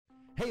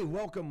Hey,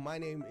 welcome. My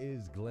name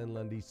is Glenn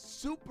Lundy.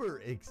 Super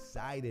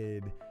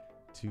excited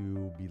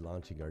to be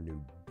launching our new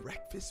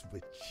Breakfast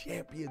with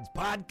Champions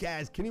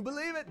podcast. Can you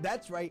believe it?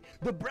 That's right.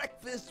 The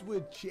Breakfast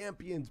with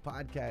Champions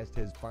podcast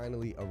has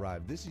finally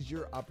arrived. This is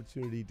your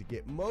opportunity to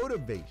get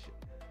motivation,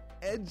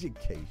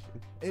 education,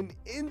 and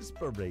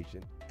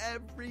inspiration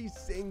every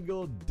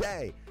single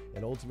day.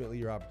 And ultimately,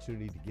 your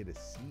opportunity to get a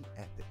seat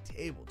at the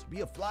table, to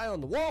be a fly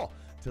on the wall,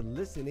 to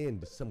listen in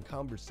to some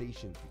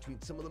conversations between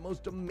some of the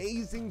most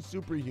amazing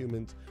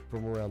superhumans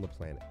from around the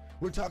planet.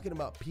 We're talking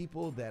about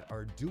people that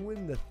are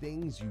doing the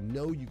things you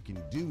know you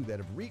can do, that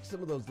have reached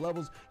some of those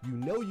levels you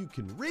know you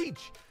can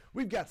reach.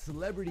 We've got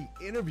celebrity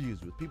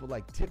interviews with people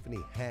like Tiffany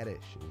Haddish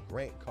and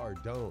Grant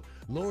Cardone,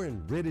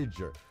 Lauren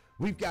Rittiger.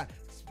 We've got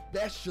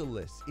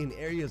specialists in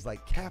areas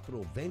like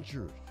capital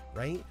ventures,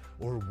 right?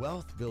 Or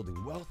wealth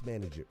building, wealth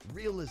management,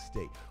 real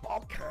estate,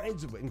 all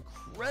kinds of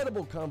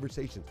incredible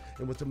conversations.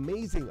 And what's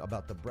amazing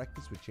about the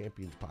Breakfast with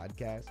Champions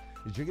podcast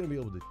is you're going to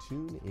be able to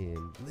tune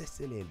in,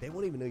 listen in. They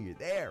won't even know you're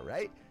there,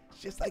 right? It's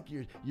just like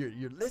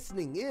you're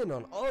listening in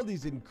on all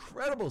these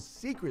incredible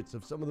secrets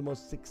of some of the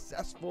most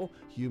successful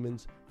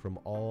humans from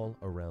all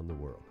around the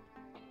world.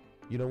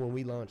 You know, when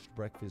we launched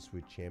Breakfast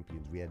with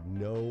Champions, we had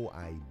no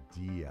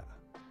idea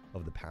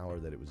of the power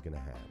that it was going to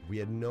have. We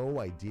had no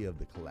idea of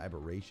the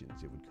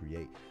collaborations it would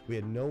create. We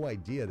had no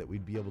idea that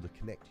we'd be able to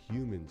connect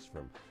humans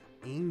from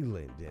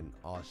England and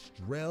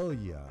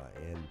Australia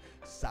and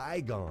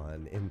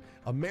Saigon and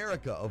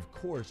America, of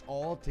course,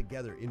 all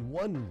together in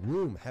one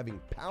room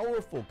having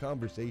powerful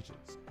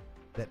conversations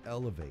that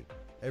elevate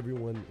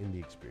everyone in the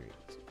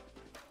experience.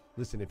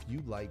 Listen, if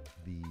you like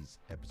these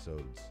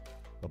episodes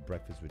of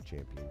Breakfast with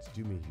Champions,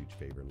 do me a huge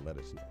favor and let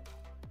us know.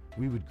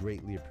 We would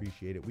greatly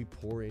appreciate it. We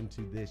pour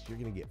into this. You're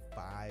going to get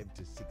 5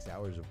 to 6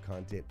 hours of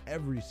content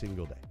every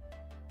single day,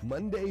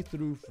 Monday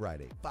through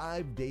Friday,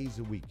 5 days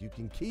a week. You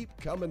can keep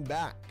coming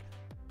back.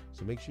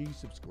 So make sure you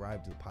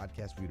subscribe to the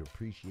podcast. We'd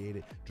appreciate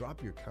it.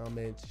 Drop your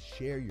comments,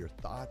 share your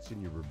thoughts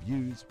and your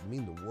reviews. It would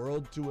mean the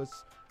world to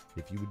us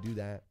if you would do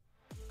that.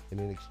 And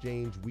in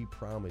exchange, we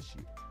promise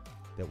you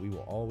that we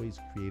will always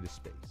create a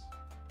space,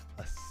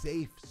 a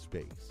safe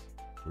space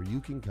where you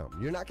can come.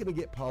 You're not going to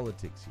get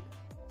politics here.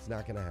 It's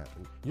not going to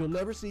happen. You'll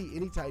never see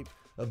any type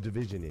of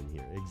division in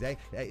here.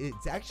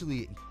 It's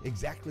actually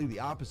exactly the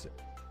opposite.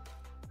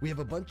 We have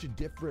a bunch of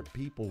different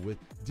people with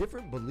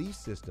different belief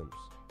systems,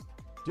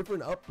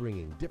 different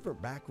upbringing, different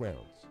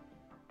backgrounds.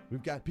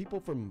 We've got people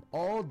from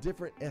all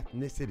different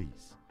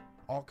ethnicities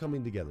all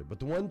coming together. But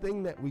the one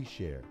thing that we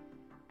share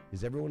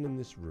is everyone in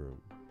this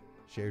room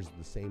shares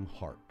the same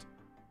heart.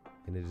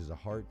 And it is a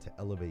heart to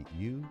elevate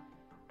you,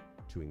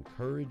 to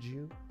encourage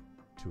you,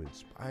 to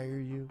inspire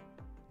you,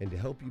 and to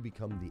help you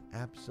become the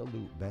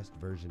absolute best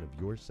version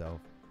of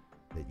yourself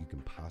that you can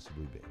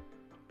possibly be.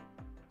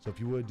 So if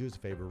you would, do us a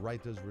favor,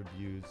 write those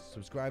reviews,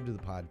 subscribe to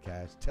the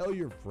podcast, tell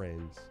your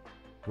friends.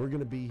 We're going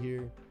to be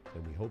here,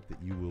 and we hope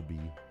that you will be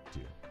too.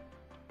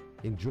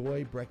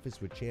 Enjoy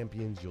Breakfast with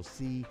Champions. You'll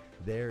see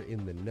there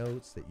in the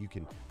notes that you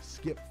can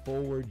skip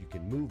forward, you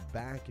can move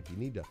back. If you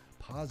need to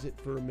pause it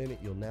for a minute,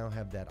 you'll now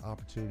have that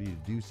opportunity to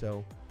do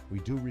so. We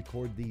do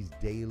record these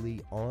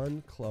daily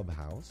on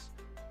Clubhouse.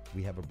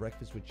 We have a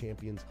Breakfast with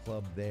Champions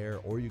club there,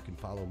 or you can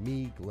follow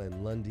me,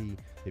 Glenn Lundy,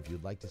 if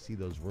you'd like to see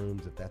those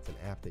rooms. If that's an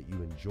app that you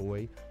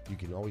enjoy, you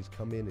can always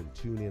come in and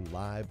tune in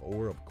live,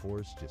 or of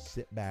course, just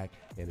sit back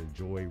and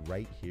enjoy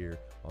right here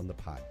on the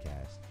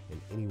podcast and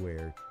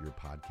anywhere your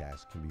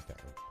podcast can be found.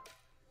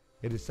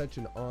 It is such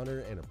an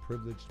honor and a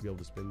privilege to be able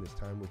to spend this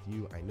time with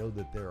you. I know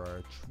that there are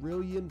a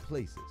trillion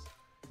places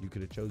you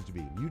could have chose to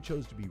be. You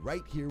chose to be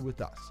right here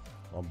with us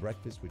on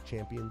Breakfast with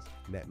Champions,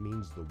 and that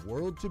means the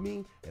world to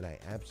me, and I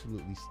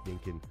absolutely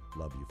stinking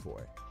love you for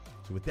it.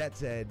 So with that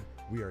said,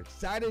 we are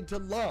excited to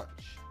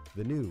launch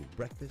the new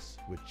Breakfast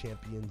with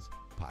Champions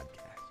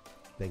podcast.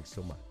 Thanks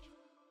so much.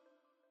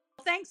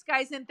 Thanks,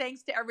 guys, and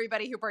thanks to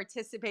everybody who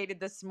participated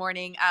this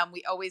morning.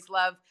 We always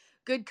love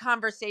good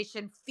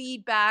conversation,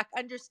 feedback,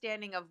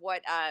 understanding of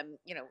what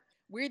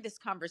where this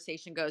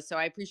conversation goes. So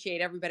I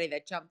appreciate everybody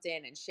that jumped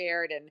in and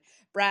shared. And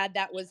Brad,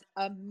 that was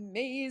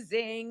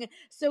amazing.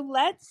 So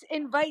let's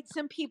invite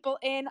some people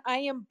in. I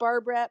am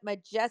Barbara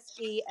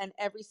Majeski, and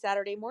every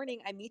Saturday morning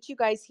I meet you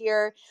guys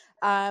here.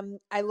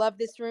 I love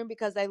this room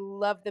because I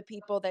love the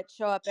people that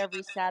show up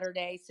every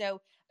Saturday.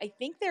 So I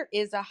think there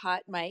is a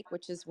hot mic,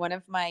 which is one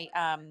of my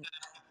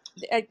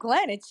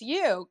Glenn, it's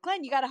you.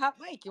 Glenn, you got a hot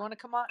mic. You want to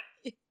come on?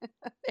 There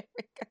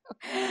we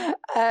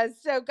go.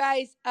 So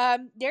guys,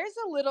 there's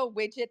a little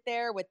widget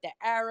there with the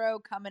arrow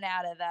coming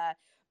out of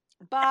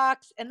the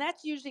box, and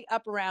that's usually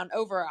up around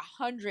over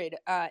 100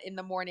 in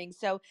the morning.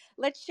 So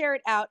let's share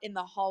it out in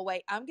the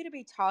hallway. I'm going to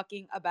be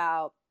talking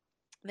about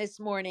this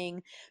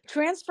morning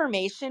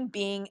transformation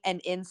being an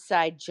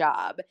inside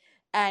job,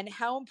 and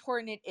how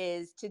important it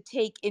is to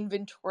take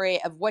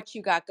inventory of what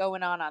you got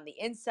going on the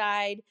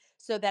inside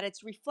so that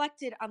it's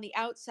reflected on the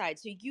outside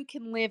so you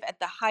can live at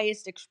the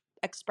highest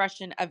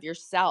expression of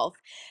yourself.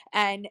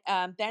 And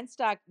Ben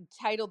Stock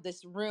titled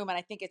this room, and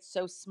I think it's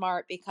so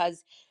smart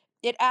because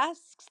it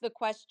asks the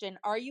question,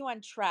 are you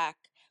on track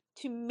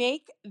to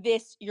make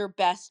this your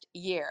best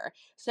year.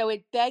 So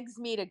it begs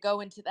me to go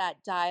into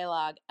that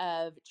dialogue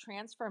of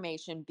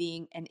transformation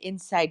being an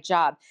inside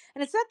job.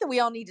 And it's not that we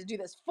all need to do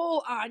this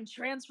full on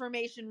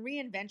transformation,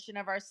 reinvention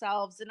of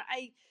ourselves. And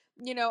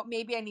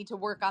maybe I need to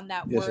work on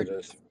that Yes, it word.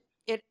 is.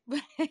 It,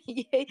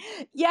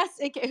 yes,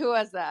 who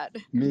was that?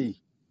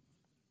 Me.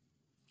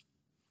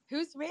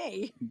 Who's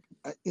me?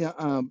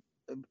 Yeah.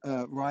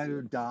 Ride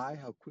or die.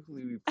 How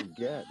quickly we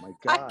forget. My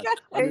I God, got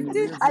I'm in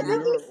the I rearview think you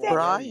mirror stay.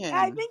 already. I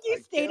Brian. think you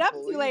I stayed can't up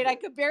too believe late. I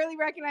it. could barely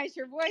recognize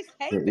your voice.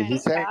 Hey, He Ben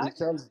sounds he Stock.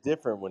 sounds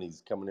different when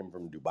he's coming in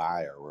from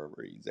Dubai or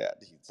wherever he's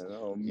at.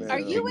 Oh He's Are man, oh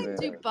you he's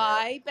in man.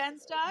 Dubai, Ben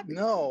Stock?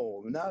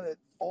 No, not at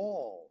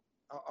all.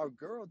 Our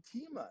girl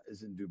Tima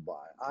is in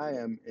Dubai. I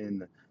am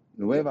in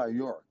Nueva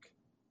York.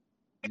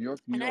 New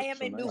And I York, am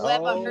so in nice, Nueva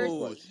beautiful Oh, Jersey.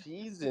 place.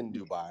 she's in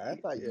Dubai. I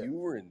thought Yeah. you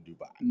were in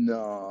Dubai.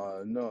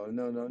 No, no,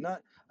 no, no,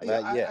 not. Yeah,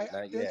 Not yet,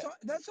 not yet.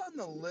 that's on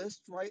the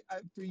list, right?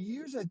 For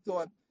years, I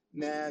thought,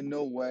 nah,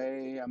 no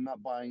way, I'm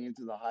not buying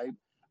into the hype.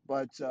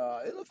 But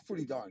it looks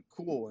pretty darn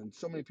cool, and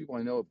so many people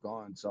I know have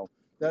gone. So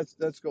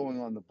that's going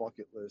on the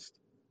bucket list.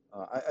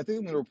 I think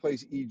I'm going to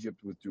replace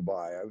Egypt with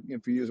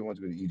Dubai. For years, I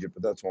wanted to go to Egypt,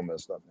 but that's all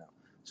messed up now.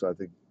 So I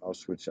think I'll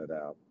switch that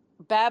out.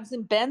 Babs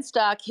and Ben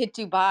Stock hit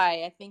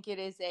Dubai. I think it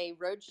is a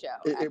road show,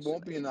 It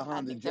won't be in actually. the I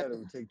Honda think they're Jet. It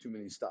would take too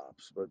many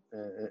stops, but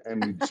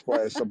and we'd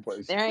splash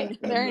someplace there ain't in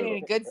the there ain't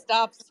any middle. good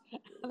stops.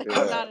 There's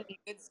Yeah. not any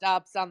good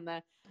stops on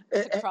the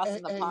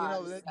crossing the And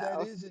pond. that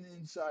So is an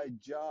inside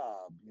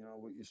job.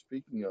 What you're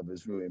speaking of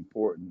is really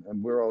important.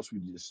 And where else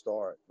would you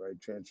start, right?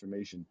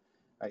 Transformation.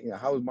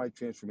 How is my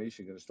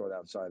transformation going to start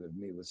outside of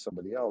me with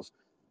somebody else?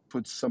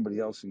 Put somebody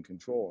else in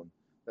control, and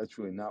that's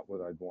really not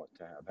what I'd want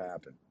to have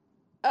happen.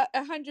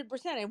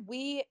 100%. And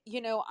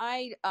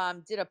I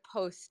did a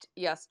post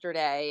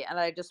yesterday, and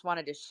I just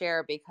wanted to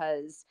share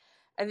because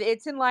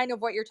it's in line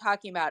of what you're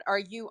talking about. Are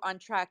you on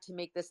track to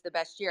make this the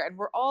best year? And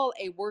we're all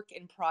a work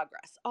in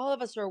progress. All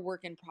of us are a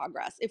work in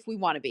progress if we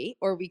want to be,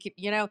 or we could,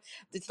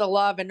 it's the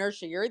law of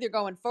inertia. You're either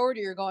going forward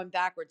or you're going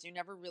backwards. You're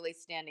never really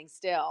standing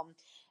still.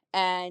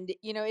 And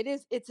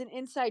it's an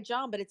inside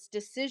job, but it's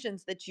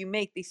decisions that you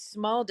make, these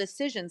small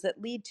decisions that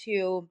lead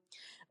to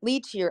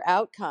your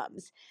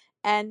outcomes.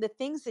 And the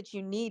things that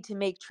you need to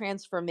make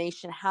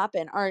transformation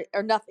happen are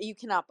nothing. You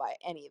cannot buy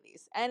any of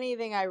these.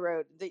 Anything I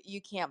wrote, that you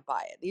can't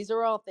buy it. These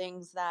are all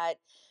things that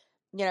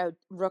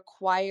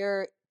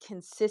require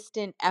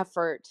consistent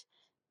effort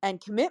and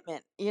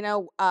commitment. And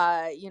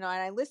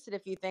I listed a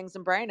few things.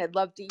 And Brian, I'd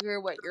love to hear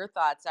what your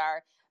thoughts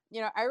are.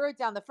 I wrote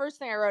down, the first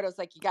thing I wrote, I was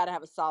like, you got to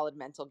have a solid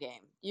mental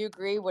game. You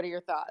agree? What are your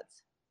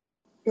thoughts?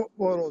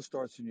 Well, it all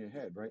starts in your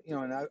head, right?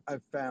 And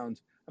I've found,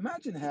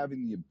 imagine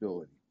having the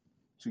ability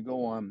to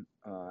go on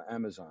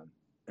Amazon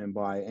and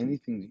buy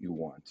anything that you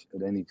want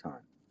at any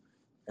time.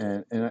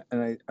 And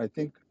I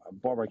think,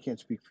 Barbara, I can't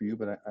speak for you,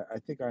 but I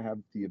think I have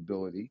the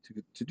ability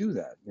to do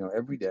that,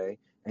 every day,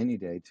 any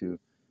day, to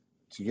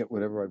get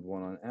whatever I'd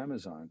want on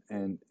Amazon.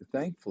 And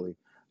thankfully,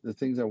 the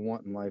things I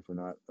want in life are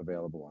not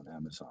available on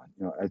Amazon.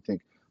 I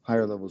think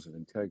higher levels of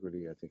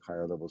integrity, I think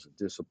higher levels of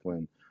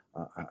discipline,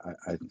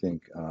 I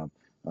think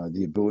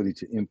the ability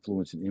to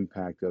influence and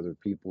impact other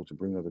people, to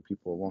bring other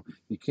people along.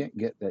 You can't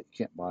get that, you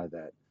can't buy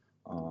that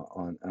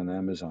on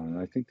Amazon. And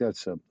I think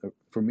that's,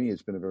 for me,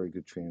 it's been a very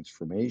good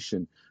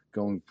transformation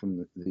going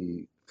from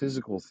the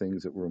physical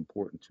things that were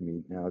important to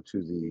me now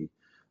to the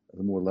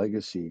more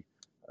legacy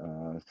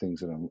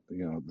things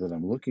that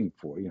I'm looking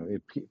for.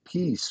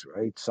 Peace,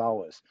 right?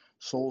 Solace,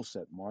 soul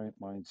set,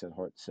 mindset,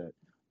 heart set.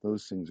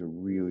 Those things are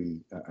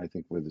really, I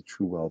think, where the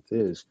true wealth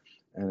is,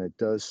 and it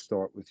does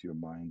start with your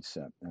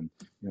mindset. And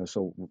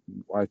so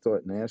I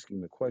thought, in asking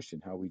the question,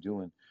 how we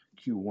doing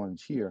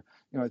Q1s here?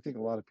 I think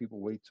a lot of people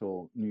wait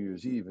till New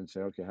Year's Eve and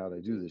say, okay, how did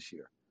I do this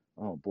year?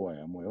 Oh boy,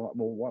 I'm way off.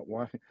 Well,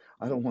 why?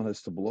 I don't want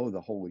us to blow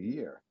the whole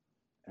year,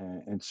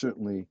 and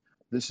certainly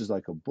this is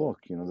like a book.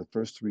 The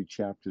first three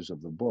chapters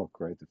of the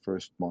book, right? The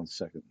first month,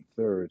 second, and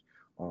third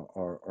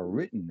are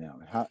written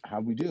now.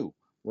 How we do?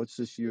 What's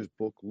this year's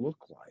book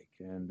look like?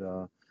 And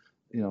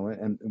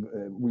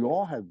we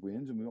all had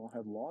wins and we all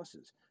had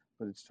losses,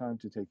 but it's time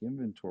to take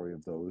inventory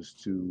of those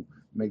to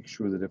make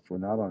sure that if we're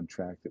not on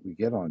track, that we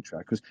get on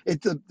track. Because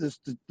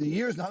the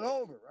year's not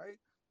over, right?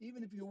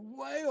 Even if you're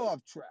way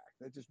off track,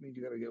 that just means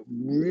you got to get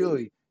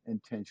really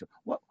intentional.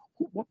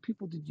 What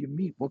people did you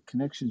meet? What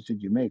connections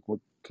did you make? What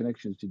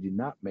connections did you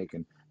not make?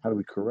 And how do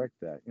we correct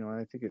that? And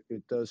I think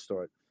it does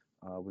start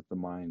with the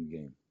mind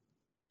game.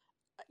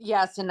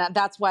 Yes, and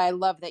that's why I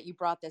love that you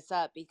brought this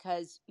up,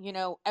 because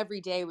every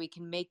day we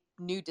can make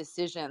new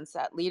decisions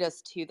that lead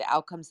us to the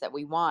outcomes that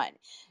we want.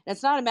 And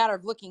it's not a matter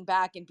of looking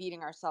back and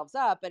beating ourselves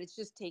up, but it's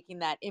just taking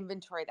that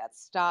inventory, that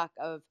stock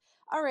of,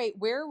 all right,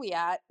 where are we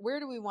at? Where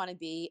do we want to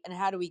be? And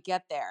how do we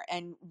get there?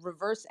 And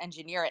reverse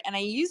engineer it. And I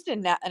used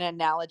an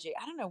analogy.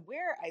 I don't know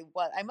where I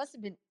was.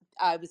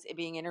 I was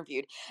being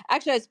interviewed.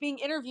 Actually, I was being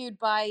interviewed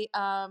by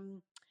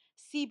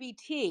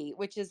CBT,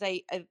 which is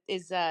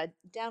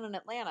down in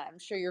Atlanta. I'm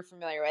sure you're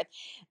familiar with.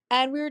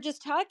 And we were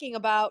just talking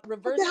about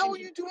What the reverse hell are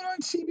engineering. you doing on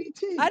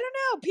I CBT? don't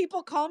know.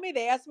 People call me.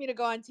 They ask me to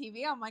go on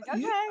TV. I'm like,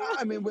 okay.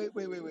 I mean, wait.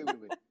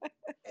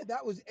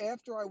 That was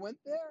after I went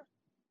there?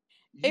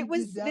 You It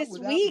was did that this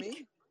without week.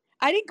 me?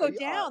 I didn't go Are you,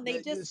 down. They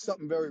man, just there's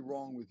something very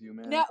wrong with you,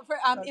 man. no.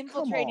 I'm Come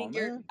infiltrating on,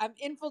 man. I'm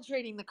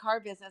infiltrating the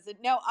car business. And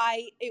no,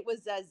 it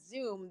was a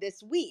Zoom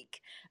this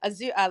week, a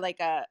Zoom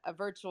like a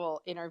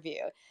virtual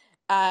interview.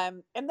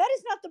 And that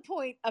is not the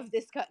point of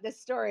this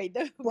story.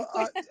 The Well,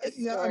 point of this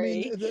yeah, I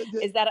mean, story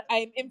is that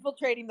I'm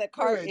infiltrating the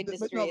car but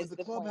industry. no, but Is the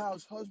the point?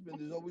 clubhouse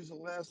husband is always the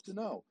last to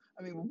know.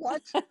 I mean,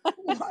 what?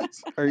 What?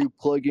 Are you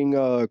plugging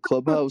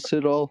Clubhouse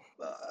at all?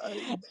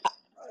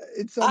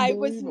 It's I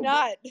was unbelievable.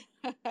 not.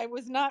 I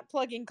was not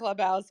plugging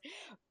Clubhouse.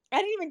 I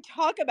didn't even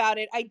talk about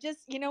it. I just,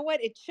 you know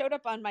what? It showed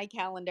up on my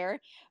calendar.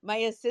 My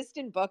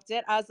assistant booked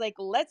it. I was like,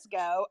 "Let's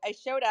go." I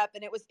showed up,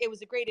 and it was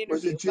a great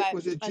Was interview. it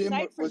But Jim?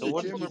 aside from So me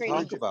what did you infiltrating,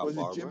 talk about, Was it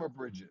Jim Barbara? or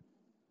Bridget?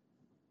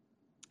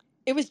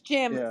 it was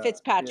Jim Yeah,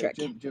 Fitzpatrick.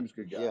 Jim's a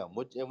good guy. Yeah,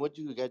 what did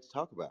you guys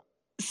talk about?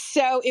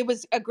 So it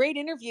was a great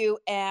interview,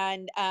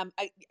 and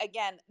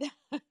again,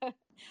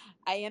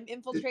 I am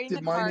infiltrating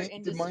the car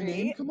industry. Did my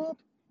name come up?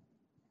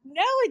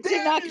 No, it did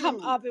Damn not come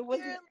you! up. It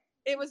wasn't.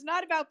 It was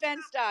not about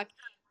Ben Stock.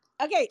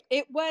 Okay,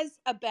 it was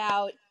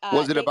about.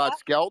 Was it about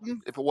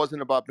Skelton? If it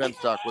wasn't about Ben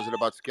Stock, was it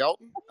about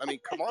Skelton? I mean,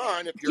 come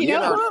on, if you're Do you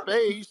in know our who?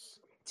 space.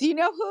 Do you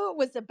know who it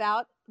was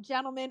about,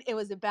 gentlemen? It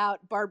was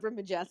about Barbara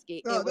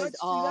Majeski. No, it was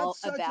all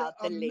such about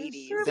a the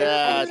ladies.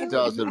 That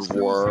doesn't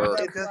work.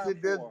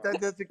 That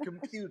doesn't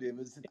compute.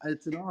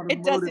 It's an automotive.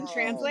 It doesn't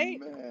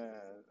translate.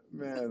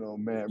 Oh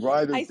man,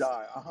 ride or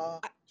die.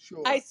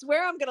 Sure. I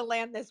swear I'm gonna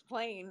land this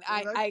plane.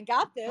 I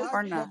got this.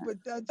 Or not.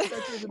 But that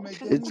doesn't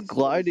make any It's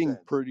gliding sense.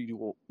 pretty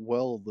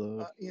well,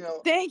 though.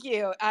 Thank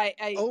you.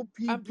 OPP,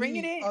 I'm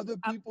bringing it. Other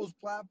people's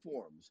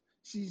platforms.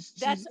 She's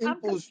I'm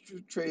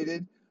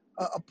infiltrated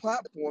a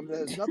platform that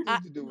has nothing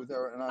to do with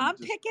her. And I'm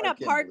picking up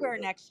hardware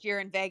next year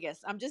in Vegas.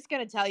 I'm just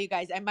going to tell you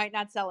guys, I might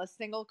not sell a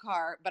single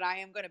car, but I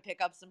am going to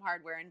pick up some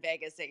hardware in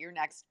Vegas at your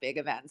next big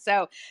event.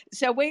 So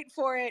wait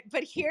for it.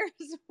 But here's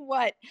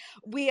what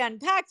we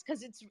unpacked,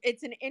 because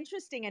it's an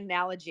interesting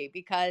analogy,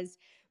 because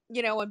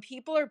when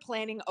people are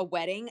planning a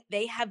wedding,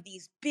 they have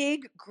these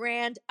big,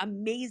 grand,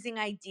 amazing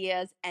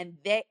ideas, and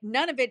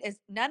none of it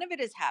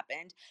has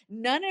happened.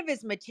 None of it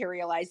is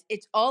materialized.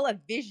 It's all a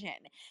vision.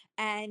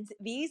 And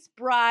these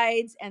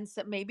brides, and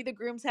so maybe the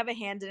grooms have a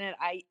hand in it.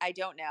 I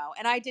don't know.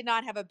 And I did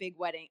not have a big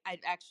wedding.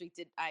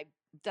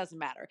 Doesn't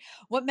matter.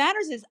 What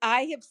matters is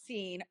I have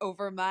seen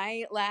over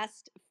my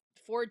last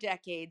 4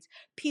 decades,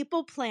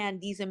 people plan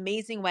these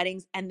amazing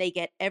weddings and they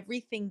get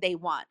everything they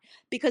want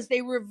because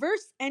they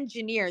reverse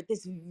engineer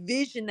this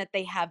vision that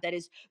they have that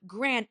is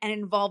grand and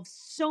involves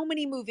so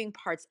many moving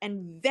parts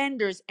and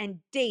vendors and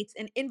dates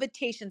and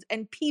invitations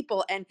and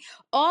people and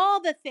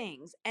all the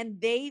things, and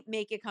they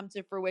make it come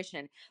to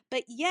fruition.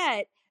 But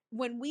yet,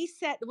 when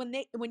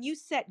you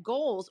set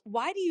goals,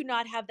 why do you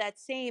not have that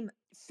same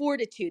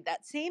fortitude,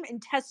 that same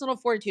intestinal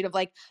fortitude of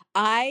like,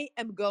 I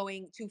am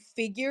going to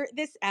figure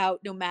this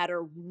out no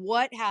matter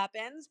what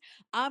happens.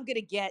 I'm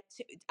going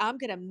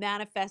to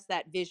manifest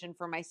that vision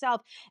for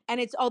myself. And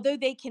it's, although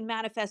they can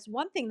manifest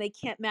one thing, they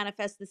can't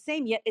manifest the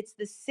same, yet it's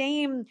the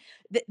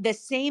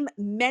same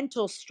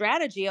mental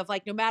strategy of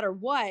like, no matter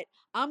what,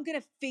 I'm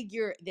going to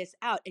figure this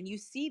out. And you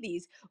see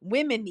these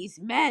women, these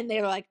men,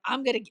 they're like,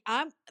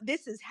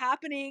 this is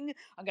happening.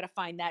 I'm going to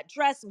find that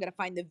dress. I'm going to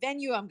find the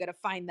venue. I'm going to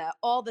find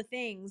all the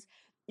things.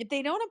 If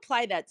they don't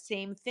apply that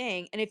same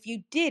thing, and if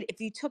you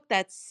took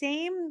that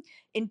same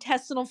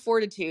intestinal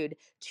fortitude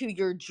to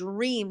your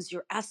dreams,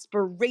 your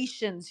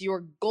aspirations,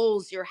 your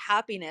goals, your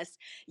happiness,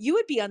 you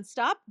would be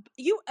unstoppable.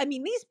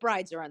 These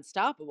brides are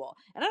unstoppable.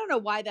 And I don't know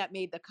why that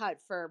made the cut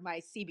for my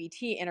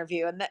CBT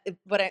interview. And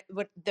what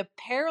the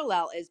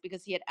parallel is,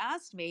 because he had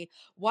asked me,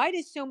 why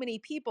do so many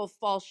people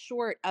fall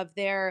short of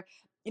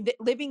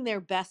living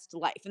their best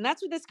life? And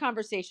that's what this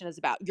conversation is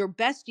about. Your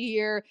best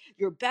year,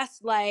 your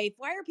best life.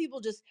 Why are people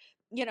just,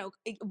 and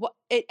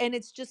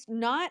it's just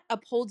not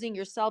upholding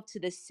yourself to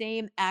the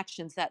same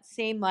actions, that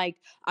same, like,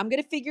 I'm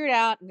going to figure it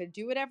out. I'm going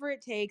to do whatever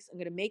it takes. I'm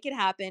going to make it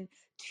happen,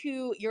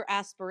 to your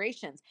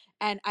aspirations.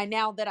 And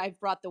now that I've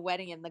brought the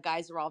wedding in, the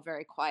guys are all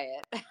very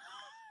quiet.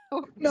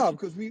 No,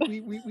 because we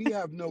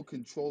have no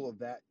control of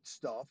that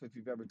stuff. If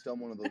you've ever done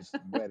one of those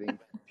wedding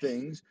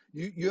things,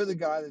 you're the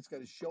guy that's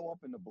got to show up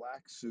in the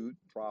black suit,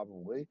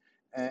 probably,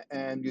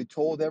 and you're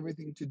told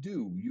everything to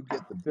do. You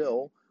get the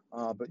bill,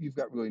 but you've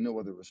got really no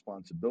other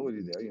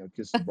responsibility there.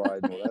 Kiss the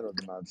bride and all that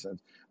other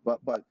nonsense. But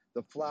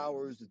the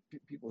flowers that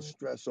people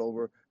stress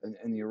over,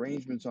 and the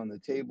arrangements on the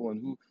table,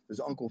 and who does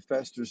Uncle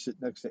Fester sit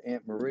next to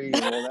Aunt Marie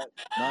and all that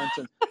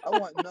nonsense. I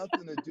want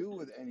nothing to do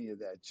with any of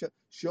that.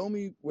 Show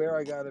me where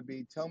I got to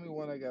be. Tell me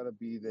when I got to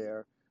be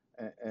there,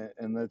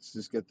 and let's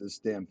just get this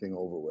damn thing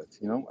over with.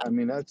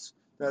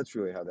 That's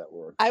really how that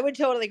works. I would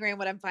totally agree. And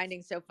what I'm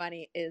finding so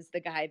funny is the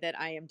guy that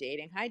I am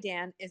dating, hi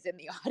Dan, is in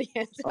the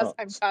audience as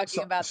I'm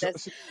talking about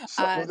this.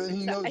 Well, then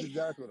he knows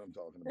exactly what I'm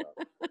talking about.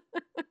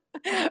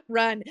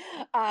 Run.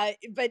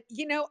 But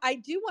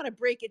I do want to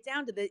break it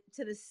down to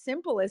the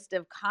simplest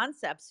of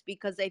concepts,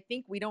 because I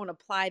think we don't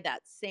apply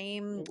that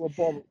same Barbara,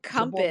 what you're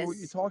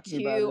compass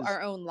talking about to is,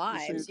 our own so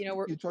lives.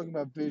 you're talking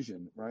about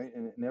vision, right?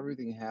 And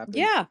everything happens,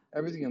 Yeah,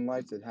 everything in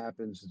life that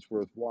happens that's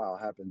worthwhile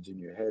happens in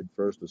your head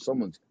first, or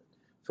someone's head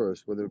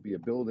first, whether it be a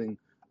building,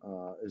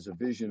 is a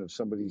vision of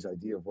somebody's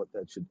idea of what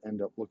that should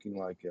end up looking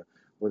like,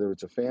 whether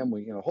it's a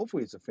family,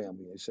 hopefully it's a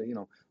family. They say,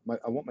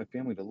 I want my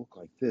family to look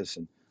like this,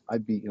 and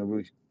I'd be,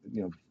 really,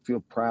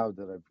 feel proud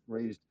that I've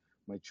raised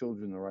my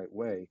children the right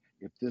way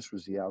if this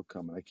was the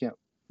outcome. And I can't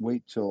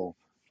wait till,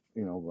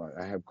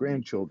 I have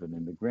grandchildren,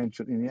 and the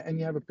grandchildren, and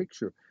you have a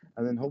picture,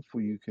 and then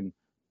hopefully you can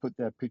put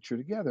that picture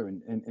together.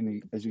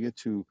 And as you get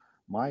to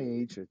my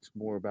age, it's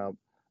more about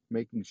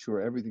making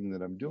sure everything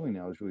that I'm doing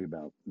now is really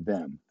about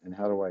them, and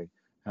how do I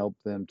help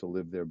them to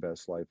live their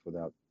best life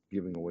without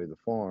giving away the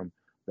farm.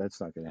 That's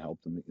not going to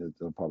help them.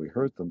 It'll probably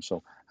hurt them.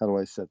 So how do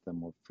I set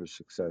them up for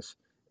success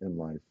in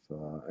life?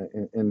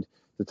 And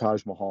the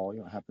Taj Mahal,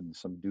 happened in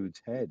some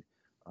dude's head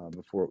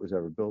before it was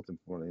ever built, and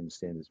from what I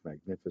understand, it's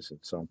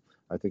magnificent. So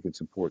I think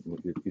it's important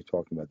what you're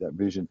talking about, that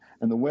vision.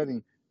 And the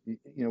wedding,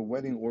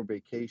 wedding or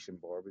vacation,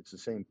 Barb, it's the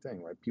same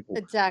thing, right? People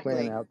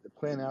exactly.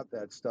 plan out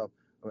that stuff.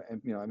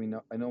 And I mean,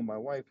 I know my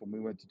wife, when we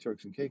went to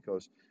Turks and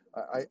Caicos,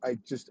 I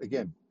just,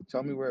 again,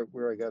 tell me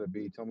where I got to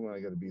be, tell me when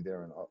I got to be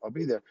there, and I'll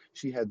be there.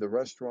 She had the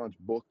restaurants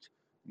booked,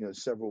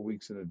 several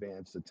weeks in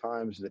advance, the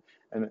times,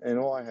 and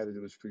all I had to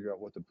do was figure out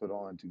what to put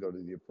on to go to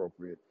the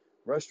appropriate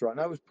restaurant.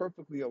 And I was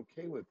perfectly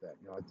okay with that.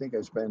 I think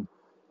I spend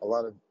a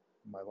lot of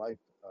my life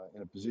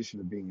in a position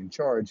of being in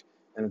charge,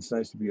 and it's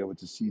nice to be able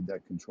to cede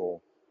that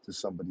control to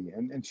somebody.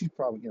 And she's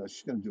probably,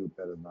 she's going to do it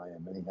better than I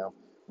am anyhow.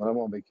 When I'm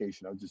on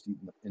vacation, I'll just eat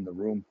in the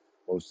room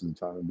most of the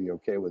time and be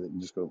okay with it, and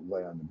just go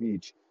lay on the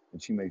beach.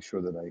 And she makes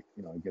sure that I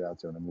get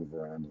out there and I move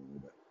around a little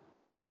bit.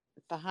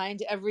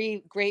 Behind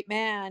every great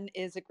man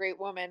is a great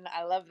woman.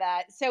 I love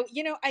that. So,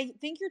 I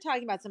think you're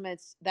talking about something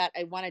that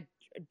I want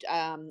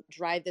to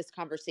drive this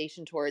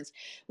conversation towards,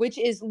 which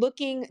is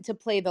looking to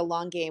play the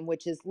long game,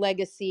 which is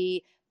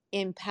legacy,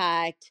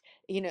 impact,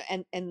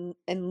 and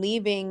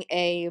leaving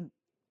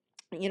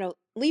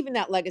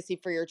that legacy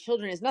for your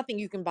children is nothing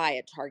you can buy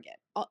at Target.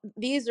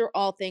 These are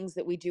all things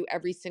that we do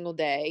every single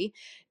day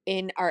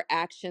in our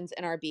actions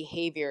and our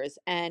behaviors.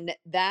 And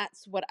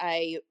that's what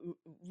I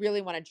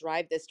really want to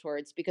drive this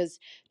towards, because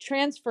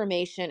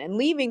transformation and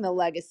leaving the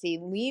legacy,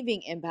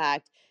 leaving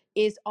impact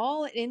is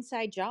all an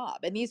inside job.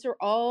 And these are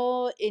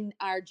all in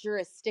our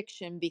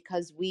jurisdiction,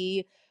 because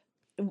we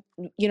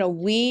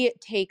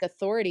take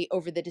authority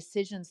over the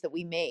decisions that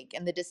we make,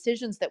 and the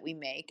decisions that we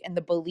make and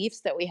the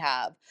beliefs that we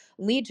have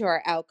lead to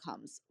our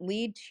outcomes,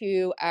 lead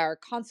to our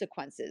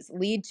consequences,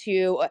 lead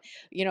to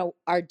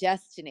our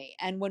destiny.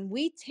 And when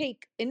we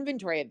take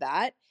inventory of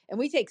that, and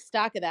we take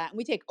stock of that, and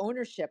we take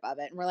ownership of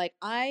it, and we're like,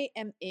 I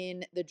am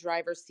in the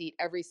driver's seat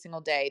every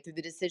single day through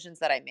the decisions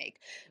that I make,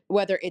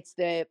 whether it's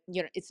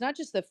it's not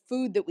just the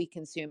food that we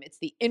consume, it's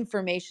the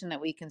information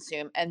that we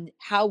consume, and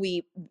how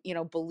we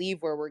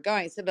believe where we're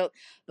going. So the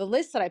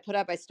list that I put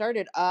up, I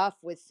started off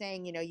with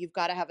saying, you've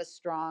got to have a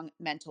strong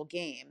mental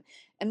game.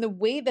 And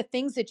the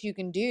things that you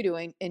can do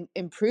to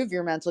improve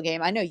your mental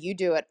game, I know you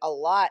do it a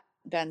lot,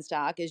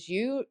 Benstock, is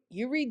you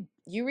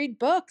read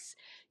books,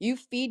 you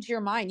feed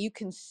your mind, you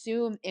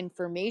consume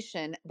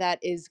information that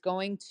is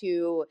going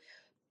to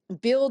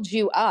build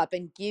you up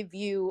and give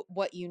you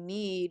what you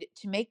need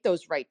to make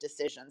those right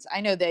decisions.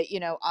 I know that,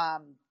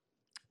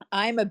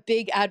 I'm a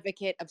big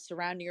advocate of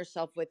surrounding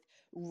yourself with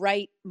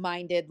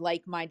right-minded,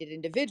 like-minded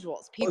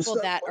individuals, people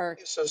that are,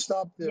 So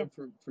stop yeah, there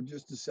for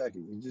just a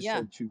second. You just yeah,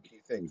 said two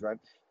key things, right?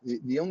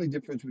 The only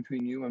difference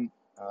between you and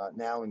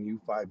now and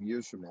you 5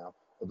 years from now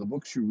are the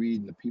books you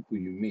read and the people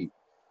you meet.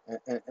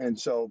 And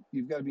so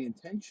you've got to be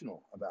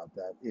intentional about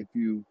that if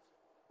you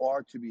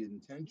are to be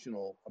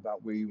intentional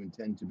about where you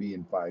intend to be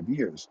in 5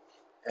 years.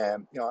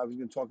 And, I was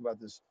going to talk about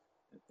this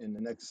in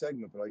the next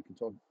segment, but I can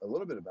talk a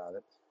little bit about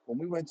it. When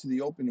we went to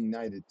the opening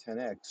night at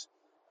 10X,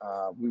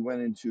 we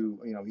went into,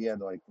 he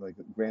had like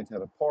Grant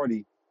had a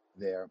party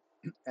there,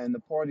 and the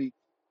party,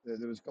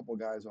 there was a couple of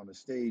guys on the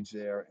stage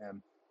there,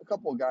 and a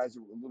couple of guys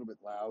that were a little bit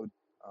loud,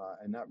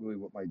 and not really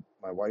what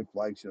my wife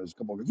likes. There's a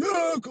couple of guys,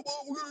 yeah, come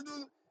on, we're gonna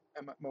do it.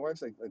 And my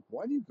wife's like,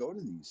 why do you go to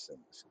these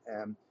things?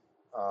 And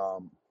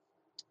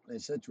I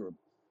said to her,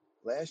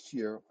 last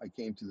year I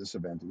came to this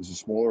event. It was a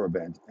smaller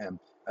event, and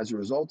as a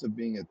result of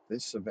being at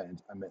this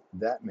event, I met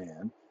that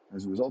man.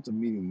 As a result of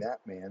meeting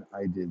that man,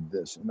 I did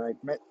this, and I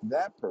met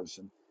that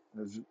person.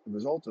 And as a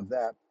result of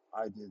that,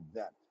 I did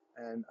that,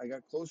 and I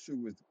got closer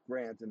with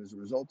Grant. And as a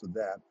result of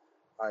that,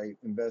 I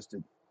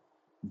invested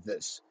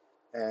this.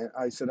 And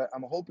I said,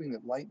 I'm hoping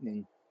that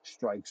lightning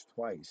strikes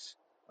twice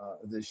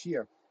this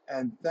year.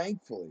 And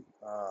thankfully,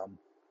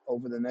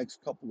 over the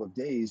next couple of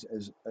days,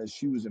 as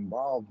she was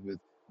involved with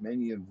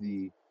many of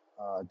the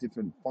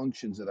different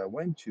functions that I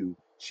went to,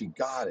 she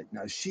got it.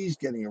 Now she's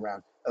getting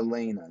around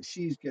Elena.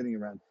 She's getting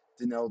around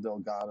Danelle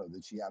Delgado,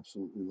 that she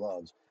absolutely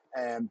loves.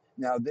 And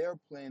now they're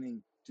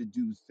planning to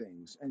do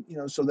things. And,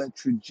 so that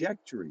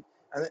trajectory.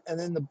 And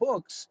then the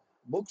books,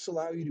 books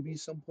allow you to be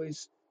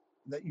someplace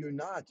that you're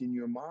not in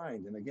your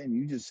mind. And again,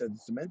 you just said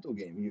it's a mental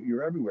game.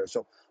 You're everywhere.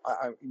 So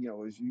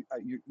as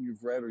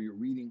you've read or you're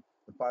reading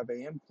the 5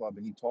 a.m. Club,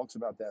 and he talks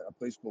about that a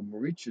place called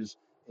Mauritius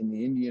in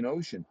the Indian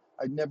Ocean.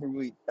 I'd never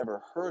really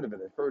ever heard of it.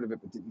 I'd heard of it,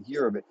 but didn't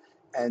hear of it.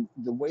 And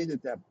the way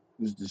that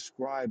was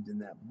described in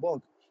that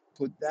book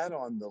put that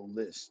on the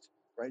list,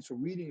 right? So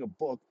reading a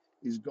book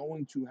is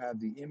going to have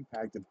the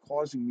impact of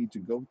causing me to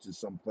go to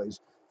some place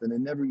that I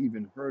never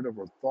even heard of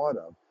or thought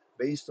of,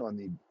 based on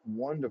the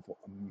wonderful,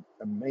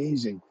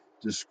 amazing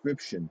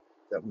description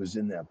that was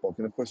in that book.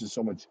 And of course, there's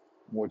so much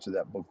more to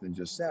that book than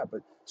just that.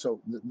 But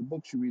so the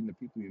books you read and the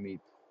people you meet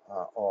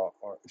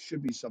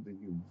should be something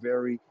you're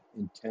very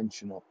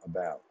intentional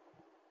about.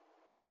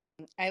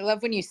 I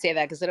love when you say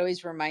that, because it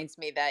always reminds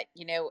me that,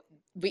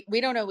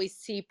 we don't always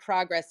see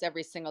progress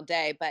every single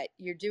day, but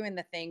you're doing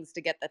the things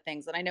to get the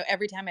things. And I know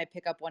every time I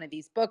pick up one of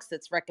these books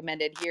that's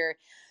recommended here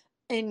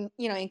in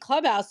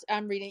Clubhouse,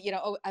 I'm reading,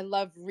 I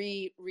love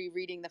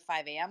rereading the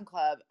 5 a.m.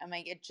 Club. I'm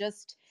like, it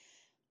just,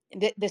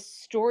 the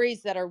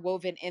stories that are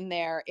woven in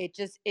there, it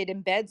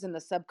embeds in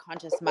the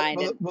subconscious mind.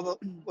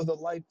 The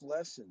life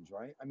lessons,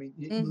 right? I mean,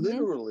 Mhm.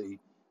 literally,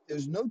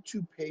 there's no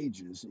 2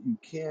 pages that you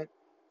can't.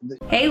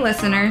 Hey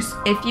listeners,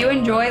 if you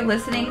enjoy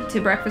listening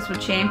to Breakfast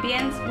with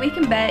Champions, we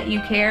can bet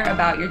you care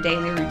about your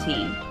daily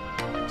routine.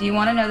 Do you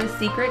want to know the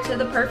secret to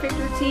the perfect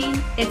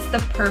routine? It's the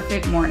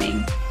perfect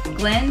morning.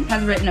 Glenn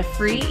has written a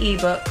free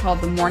ebook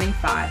called The Morning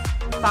 5,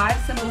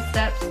 5 simple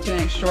steps to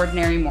an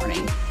extraordinary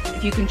morning.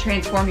 If you can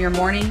transform your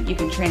morning, you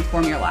can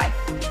transform your life.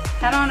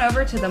 Head on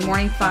over to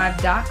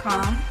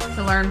themorning5.com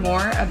to learn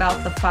more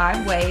about the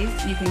 5 ways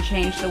you can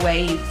change the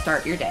way you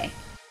start your day.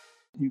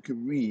 You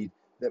can read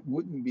that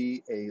wouldn't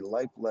be a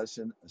life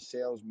lesson, a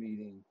sales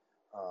meeting,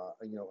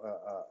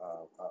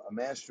 a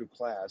master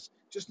class,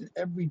 just in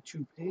every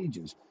 2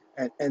 pages.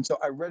 And so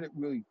I read it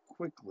really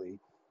quickly,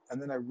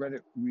 and then I read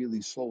it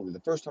really slowly.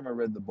 The first time I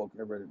read the book,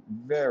 I read it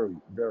very,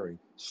 very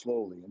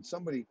slowly. And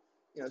somebody,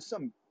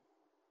 some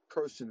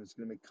person is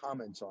going to make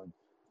comments on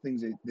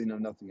things they know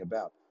nothing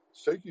about.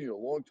 It's taking you a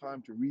long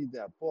time to read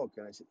that book.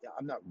 And I said, yeah,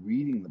 I'm not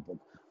reading the book.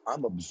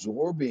 I'm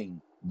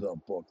absorbing the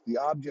book. The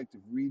object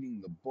of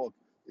reading the book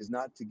is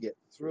not to get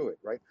through it,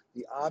 right?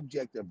 The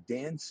object of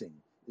dancing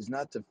is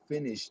not to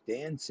finish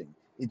dancing.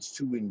 It's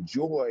to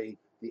enjoy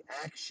the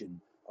action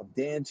of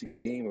dancing.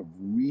 The game of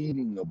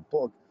reading a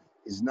book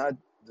is not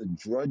the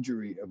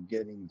drudgery of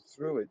getting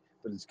through it,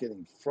 but it's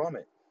getting from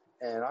it.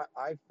 And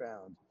I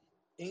found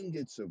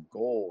ingots of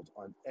gold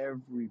on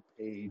every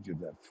page of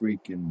that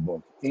freaking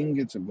book.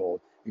 Ingots of gold.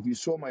 If you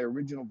saw my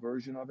original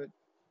version of it,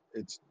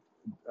 it's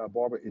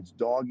Barbara, it's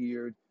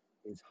dog-eared,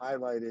 it's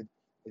highlighted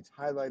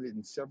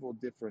in several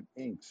different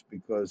inks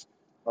because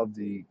of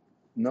the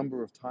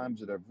number of times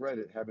that I've read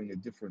it, having a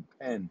different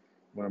pen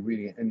when I'm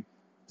reading it. And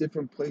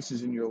different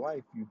places in your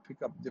life, you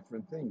pick up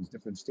different things,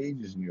 different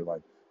stages in your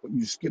life. What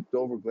you skipped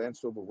over,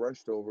 glanced over,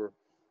 rushed over,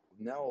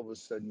 now all of a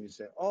sudden you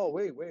say, oh,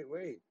 wait,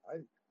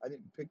 I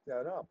didn't pick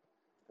that up.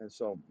 And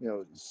so,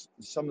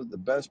 some of the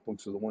best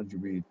books are the ones you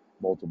read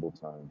multiple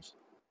times.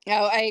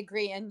 Oh, I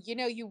agree. And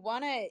you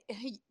want to,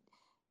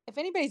 if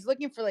anybody's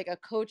looking for like a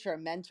coach or a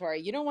mentor,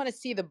 you don't want to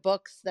see the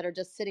books that are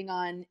just sitting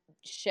on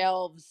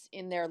shelves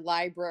in their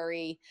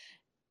library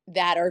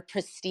that are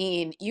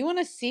pristine. You want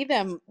to see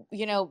them,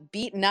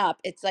 beaten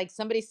up. It's like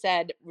somebody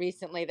said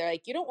recently, they're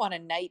like, you don't want a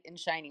knight in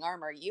shining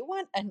armor. You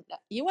want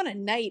a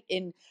knight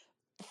in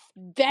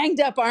banged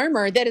up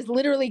armor that has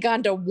literally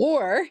gone to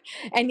war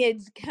and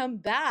it's come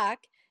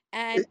back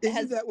and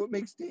Isn't that what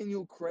makes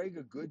Daniel Craig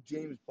a good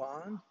James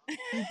Bond?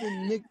 He's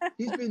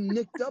been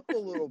nicked up a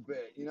little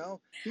bit,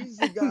 He's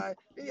the guy.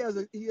 He has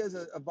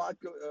a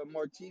vodka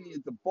martini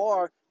at the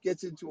bar,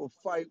 gets into a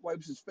fight,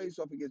 wipes his face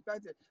off, and gets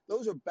back there.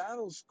 Those are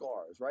battle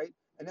scars, right?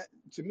 And that,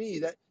 to me,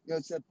 that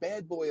it's that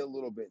bad boy a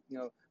little bit.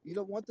 You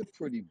don't want the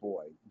pretty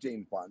boy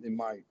James Bond in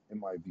my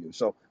view.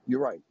 So you're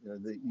right.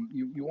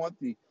 You want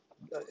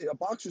a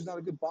boxer's not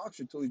a good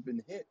boxer until he's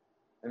been hit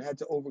and had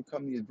to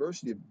overcome the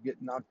adversity of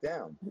getting knocked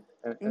down.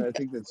 And I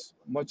think that's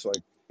much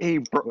like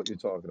what you're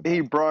talking about.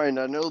 Hey, Brian,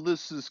 I know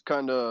this is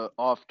kind of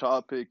off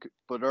topic,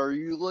 but are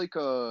you like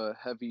a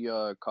heavy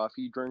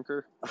coffee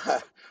drinker?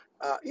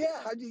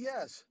 Yeah, how'd you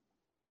guess?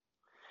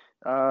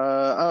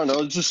 I don't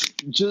know,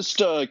 just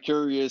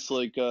curious,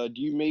 like, do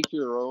you make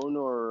your own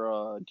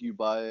or do you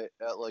buy it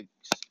at like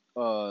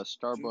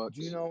Starbucks?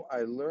 Do you know,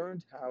 I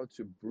learned how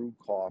to brew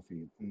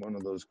coffee in one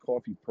of those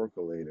coffee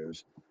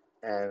percolators,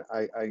 and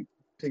I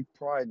take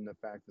pride in the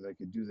fact that I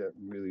could do that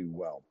really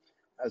well.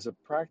 As a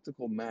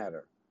practical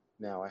matter,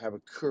 now I have a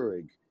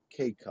Keurig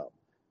K-Cup,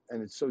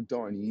 and it's so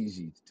darn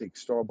easy to take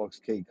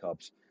Starbucks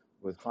K-Cups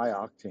with high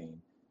octane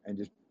and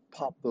just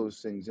pop those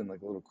things in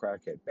like a little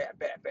crackhead. Bam,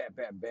 bam, bam,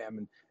 bam,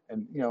 bam.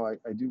 And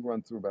I do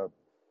run through about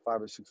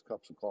 5 or 6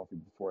 cups of coffee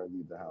before I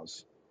leave the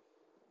house.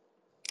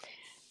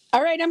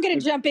 All right, I'm going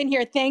to jump in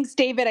here. Thanks,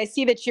 David. I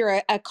see that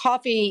you're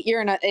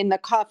you're in the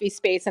coffee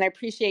space, and I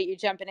appreciate you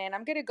jumping in.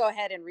 I'm going to go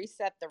ahead and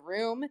reset the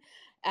room,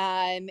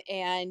 and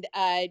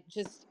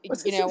just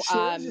Let's get some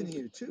shares in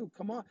here too.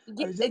 Come on.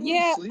 Is everyone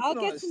yeah, I'll sleeping on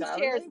get a some shares.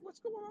 Saturday? What's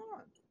going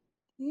on?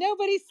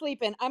 Nobody's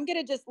sleeping. I'm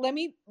gonna just let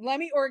me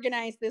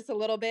organize this a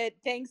little bit.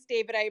 Thanks,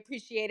 David. I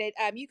appreciate it.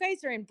 You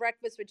guys are in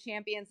Breakfast with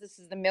Champions. This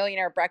is the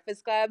Millionaire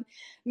Breakfast Club.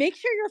 Make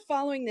sure you're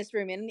following this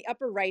room. In the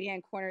upper right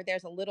hand corner,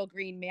 there's a little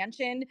green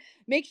mansion.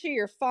 Make sure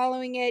you're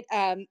following it.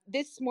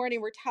 This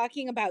morning we're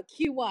talking about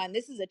Q1.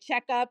 This is a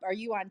checkup. Are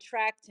you on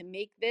track to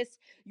make this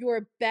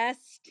your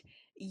best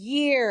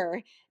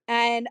year?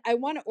 And I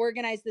want to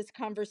organize this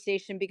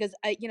conversation because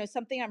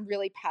something I'm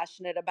really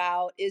passionate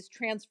about is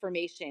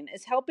transformation,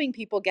 is helping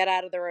people get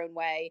out of their own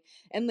way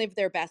and live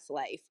their best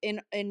life.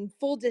 In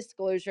full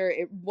disclosure,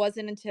 it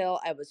wasn't until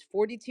I was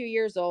 42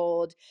 years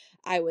old,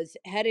 I was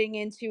in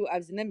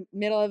the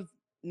middle of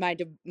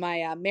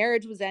my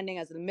marriage was ending.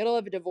 I was in the middle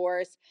of a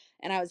divorce,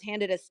 and I was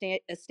handed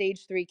a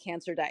stage 3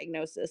 cancer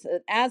diagnosis.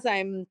 And as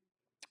I'm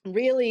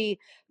really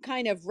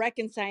kind of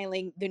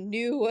reconciling the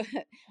new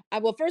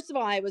well, first of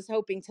all, I was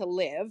hoping to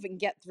live and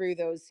get through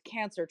those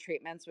cancer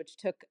treatments, which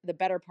took the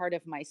better part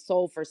of my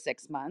soul for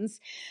 6 months.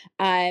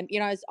 I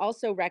was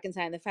also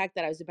reconciling the fact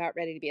that I was about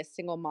ready to be a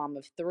single mom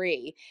of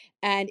 3,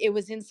 and it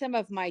was in some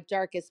of my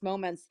darkest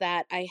moments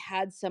that I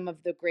had some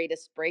of the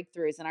greatest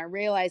breakthroughs, and I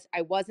realized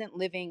I wasn't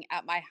living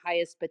at my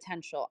highest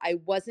potential. I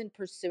wasn't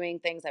pursuing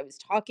things. I was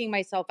talking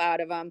myself out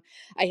of them.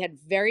 I had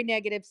very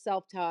negative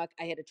self-talk.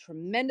 I had a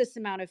tremendous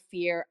amount of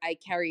fear. I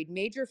carried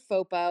major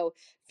FOPO,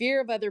 fear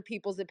of other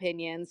people's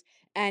opinions,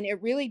 and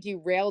it really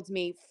derailed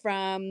me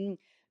from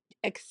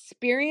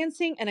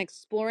experiencing and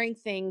exploring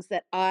things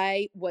that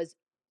I was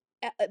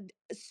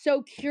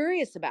so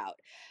curious about.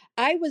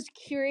 I was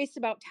curious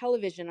about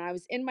television. I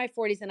was in my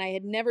 40s and I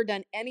had never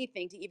done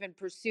anything to even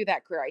pursue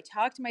that career. I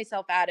talked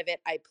myself out of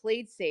it. I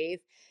played safe.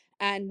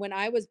 And when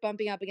I was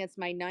bumping up against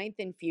my 9th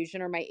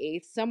infusion or my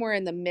 8th, somewhere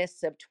in the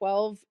midst of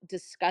 12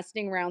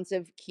 disgusting rounds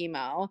of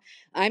chemo,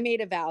 I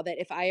made a vow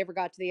that if I ever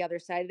got to the other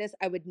side of this,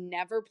 I would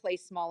never play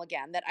small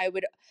again, that I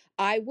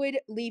would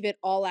leave it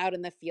all out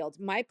in the field.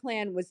 My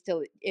plan was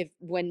to, if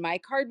when my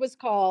card was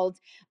called,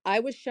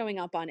 I was showing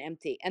up on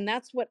empty. And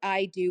that's what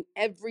I do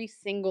every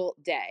single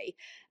day.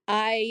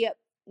 I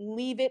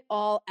leave it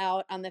all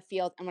out on the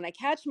field. And when I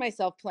catch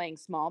myself playing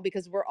small,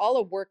 because we're all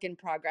a work in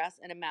progress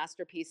and a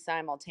masterpiece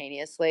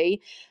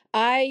simultaneously,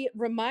 I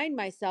remind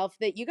myself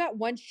that you got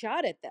one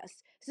shot at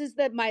this. This is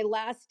my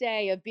last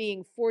day of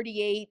being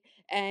 48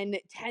 and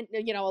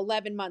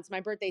 11 months.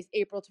 My birthday's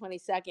April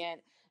 22nd.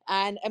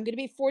 And I'm going to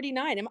be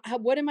 49.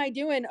 What am I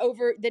doing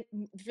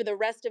for the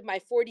rest of my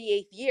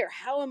 48th year?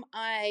 How am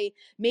I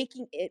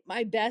making it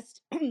my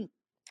best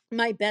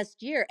my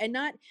best year? And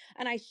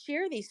I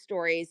share these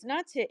stories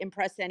not to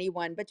impress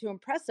anyone, but to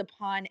impress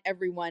upon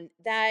everyone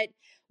that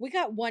we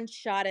got one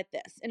shot at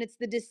this, and it's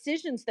the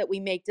decisions that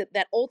we make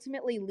that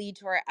ultimately lead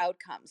to our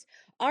outcomes.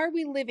 Are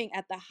we living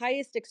at the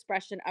highest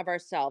expression of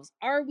ourselves?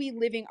 Are we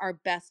living our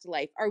best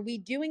life? Are we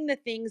doing the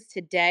things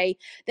today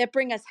that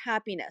bring us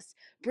happiness,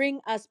 bring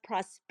us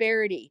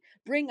prosperity,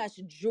 bring us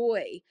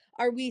joy?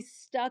 Are we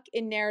stuck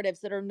in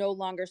narratives that are no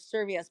longer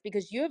serving us?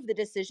 Because you have the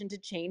decision to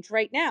change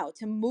right now,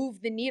 to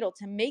move the needle,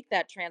 to make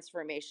that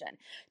transformation,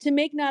 to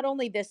make not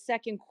only this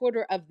second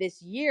quarter of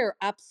this year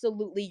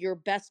absolutely your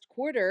best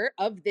quarter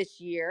of this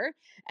year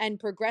and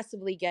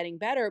progressively getting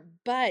better,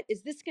 but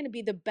is this going to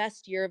be the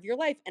best year of your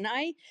life? And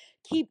I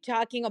keep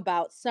talking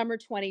about summer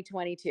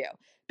 2022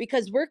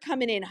 because we're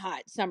coming in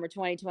hot. Summer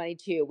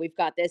 2022, we've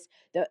got this,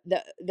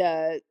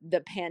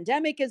 the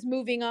pandemic is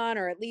moving on,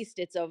 or at least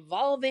it's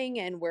evolving,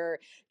 and we're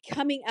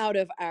coming out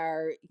of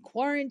our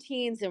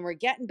quarantines and we're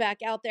getting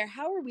back out there.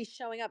 How are we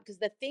showing up? Because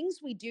the things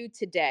we do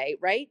today,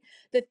 right?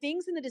 The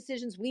things and the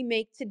decisions we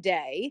make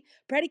today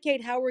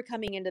predicate how we're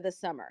coming into the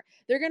summer.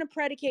 They're going to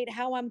predicate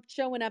how I'm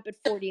showing up at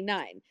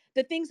 49.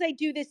 The things I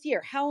do this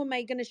year, how am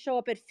I going to show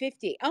up at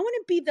 50? I want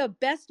to be the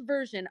best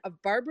version of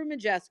Barbara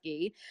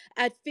Majeski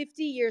at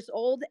 50 years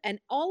old. And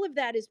all of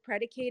that is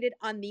predicated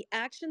on the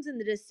actions and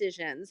the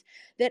decisions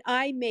that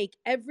I make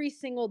every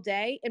single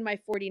day in my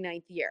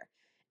 49th year.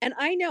 And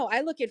I know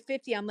I look at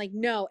 50, I'm like,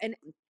 no. And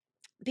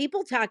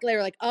people talk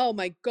later like, oh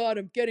my God,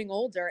 I'm getting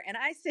older. And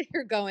I sit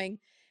here going,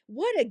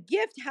 what a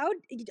gift.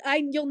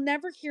 You'll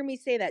never hear me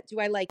say that. Do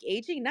I like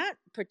aging? Not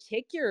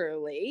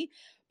particularly,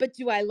 but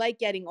do I like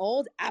getting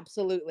old?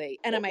 Absolutely.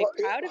 And am I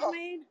proud of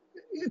my age?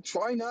 You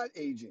try not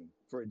aging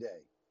for a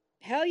day.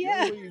 Hell The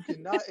yeah. only way you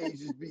cannot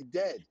age is be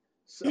dead.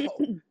 So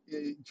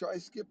you try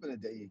skipping a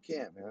day. You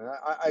can't, man.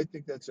 I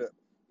think that's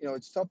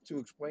it's tough to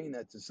explain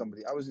that to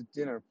somebody. I was at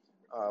dinner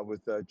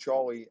with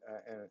Charlie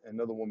and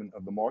another woman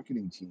of the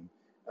marketing team.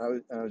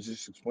 And I was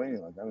just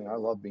explaining, like, I mean, I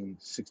love being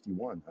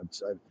 61.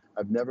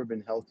 I've never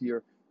been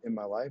healthier in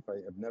my life.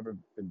 I've never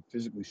been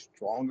physically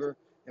stronger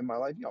in my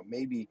life.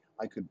 Maybe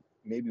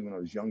when I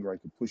was younger, I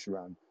could push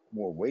around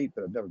more weight,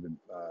 but I've never been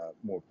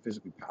more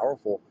physically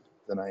powerful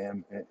than I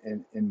am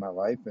in my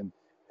life. And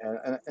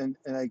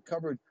I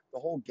covered the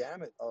whole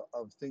gamut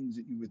of things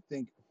that you would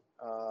think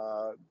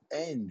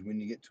end when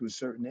you get to a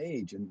certain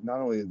age. And not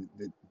only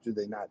do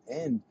they not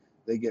end,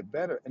 they get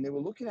better. And they were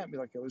looking at me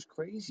like I was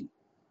crazy,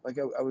 like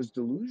I was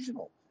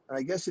delusional. And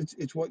I guess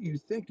it's what you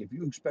think. If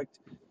you expect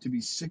to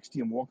be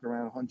 60 and walk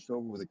around hunched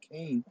over with a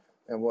cane,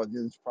 and well,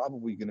 it's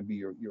probably going to be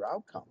your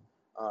outcome.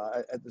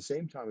 At the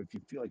same time, if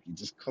you feel like you're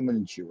just coming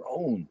into your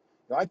own,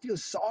 I feel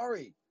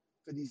sorry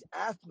for these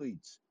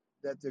athletes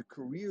that their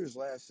careers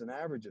last an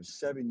average of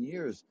 7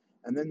 years,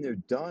 and then they're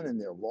done and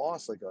they're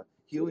lost like a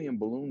helium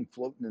balloon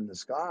floating in the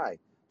sky,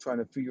 trying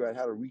to figure out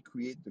how to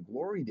recreate the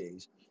glory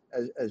days.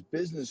 As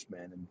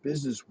businessmen and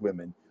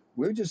businesswomen,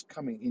 we're just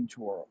coming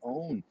into our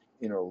own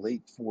in our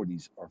late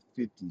 40s, our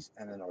 50s,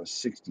 and in our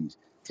 60s,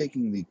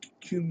 taking the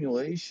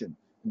accumulation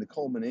and the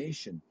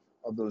culmination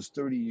of those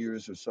 30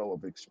 years or so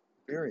of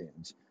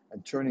experience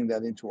and turning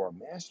that into our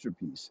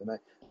masterpiece. And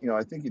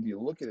I think if you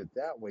look at it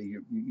that way,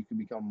 you can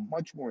become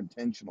much more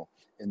intentional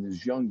in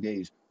those young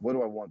days. What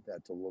do I want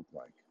that to look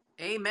like?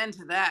 Amen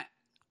to that.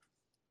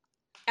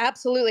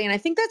 Absolutely. And I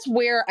think that's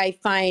where I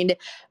find,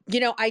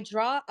 I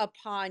draw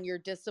upon your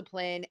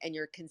discipline and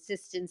your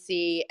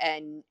consistency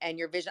and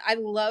your vision. I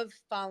love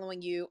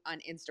following you on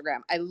Instagram.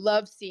 I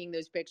love seeing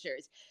those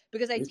pictures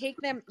because I take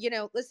them,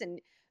 listen,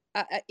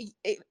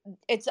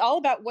 it's all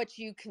about what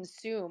you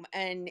consume.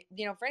 And,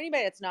 for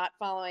anybody that's not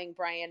following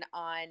Brian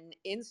on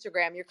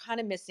Instagram, you're kind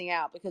of missing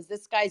out because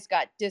this guy's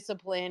got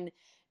discipline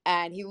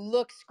and he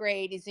looks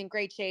great. He's in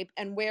great shape.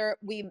 And where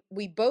we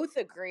both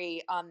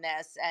agree on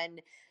this,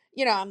 and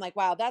I'm like,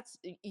 wow,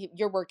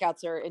 your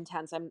workouts are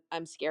intense.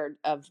 I'm scared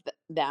of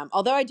them.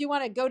 Although I do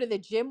want to go to the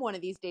gym one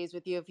of these days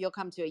with you. If you'll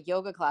come to a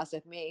yoga class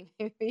with me,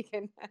 maybe we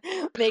can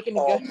make a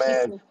Oh negotiation.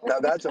 man, now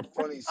that's a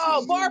funny scene.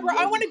 Oh, Barbara,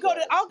 I want to go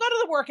to. I'll Class. go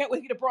to the workout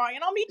with you to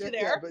Brian. I'll meet you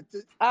there.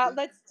 Yeah,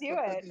 let's do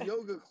but it. the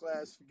yoga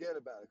class, forget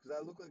about it, because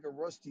I look like a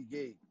rusty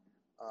gate,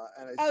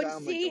 and I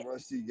sound like a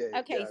rusty gate.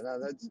 Okay. Yeah, no,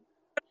 that's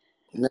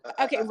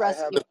okay.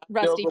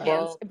 Rusty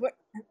hands.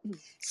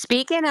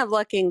 Speaking of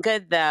looking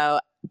good, though,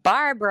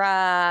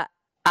 Barbara,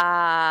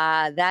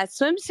 that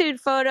swimsuit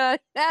photo you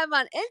have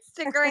on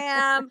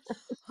Instagram,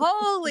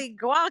 holy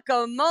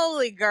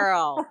guacamole,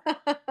 girl.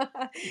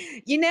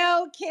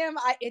 Kim,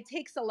 it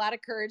takes a lot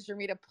of courage for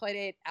me to put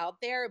it out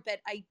there, but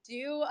I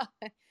do,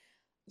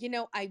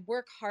 I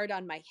work hard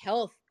on my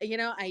health.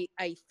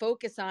 I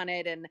focus on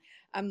it, and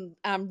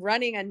I'm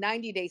running a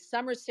 90-day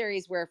summer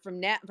series where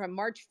from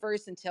March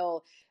 1st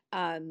until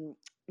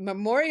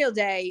Memorial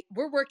Day,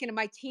 we're working in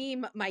my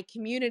team, my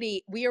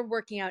community. We are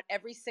working out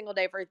every single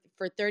day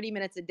for 30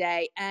 minutes a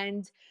day.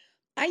 And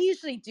I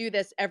usually do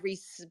this every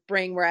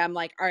spring where I'm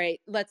like, all right,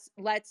 let's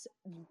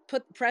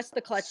press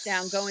the clutch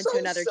down, go into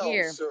another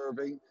gear.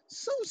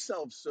 So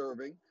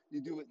self-serving.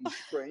 You do it in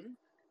spring.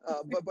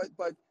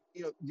 But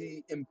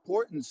the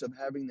importance of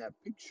having that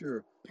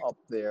picture up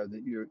there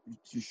that you're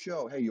to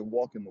show, hey, you're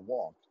walking the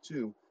walk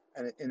too.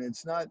 And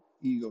it's not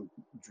ego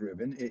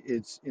driven.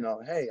 It's,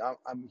 hey,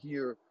 I'm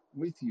here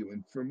with you.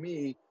 And for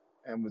me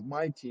and with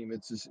my team,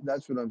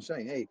 that's what I'm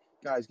saying. Hey,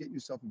 guys, get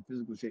yourself in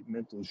physical shape,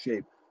 mental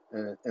shape.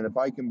 And if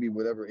I can be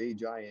whatever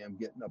age I am,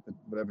 getting up at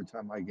whatever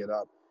time I get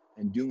up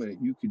and doing it,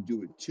 you could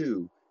do it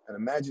too. And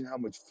imagine how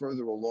much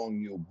further along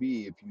you'll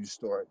be if you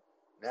start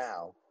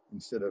now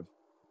instead of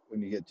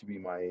when you get to be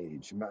my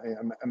age.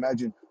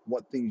 Imagine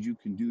what things you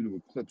can do to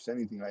eclipse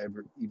anything I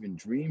ever even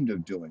dreamed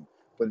of doing.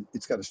 But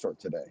it's got to start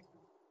today.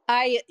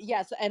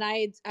 Yes, and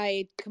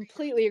I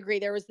completely agree.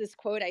 There was this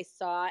quote I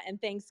saw, and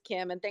thanks,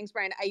 Kim, and thanks,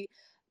 Brian.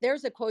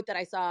 There's a quote that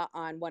I saw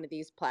on one of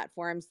these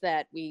platforms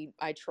that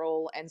I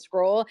troll and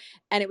scroll,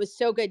 and it was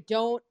so good.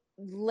 Don't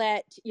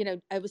let,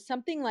 it was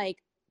something like,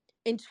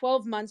 in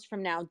 12 months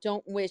from now, you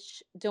don't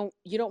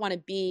want to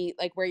be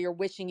like where you're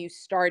wishing you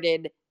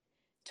started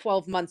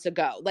 12 months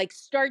ago. Like,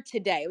 start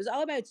today. It was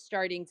all about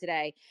starting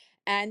today.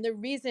 And the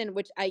reason,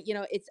 which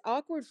it's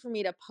awkward for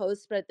me to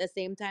post, but at the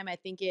same time, I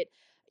think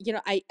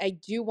I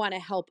do want to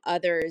help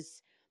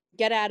others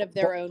get out of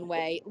their own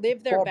way,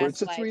 live their Barbara,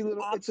 best life.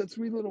 It's a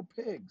three little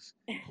pigs.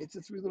 It's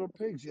a three little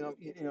pigs.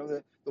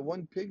 The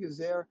one pig is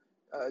there.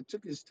 It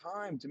took his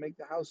time to make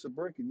the house of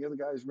brick, and the other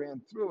guys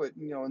ran through it.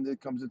 And there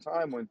comes a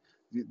time when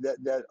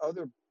that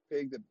other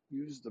pig that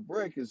used the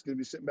brick is going to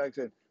be sitting back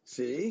saying,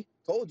 "See,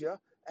 told you."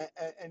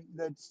 And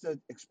that's the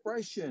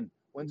expression.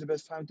 When's the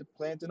best time to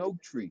plant an oak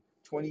tree?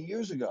 20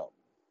 years ago.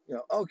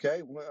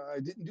 Okay, well, I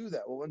didn't do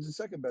that. Well, when's the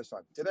second best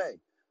time? Today.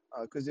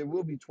 Because there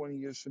will be 20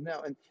 years from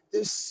now. And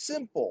there's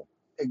simple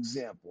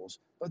examples,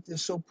 but they're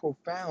so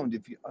profound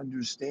if you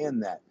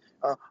understand that.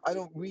 I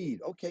don't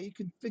read. Okay, you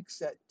can fix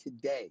that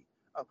today.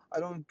 I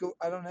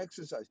don't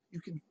exercise. You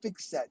can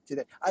fix that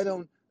today. I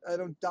don't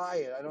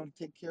diet. I don't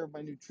take care of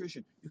my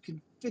nutrition. You can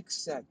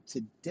fix that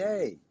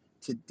today.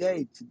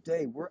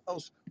 Today. Where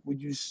else would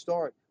you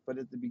start but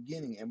at the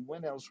beginning? And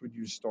when else would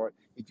you start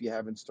if you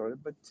haven't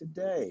started but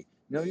today?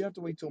 No, you have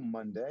to wait till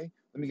Monday.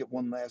 Let me get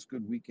one last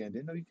good weekend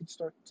in. No, you can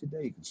start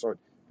today. You can start,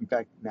 in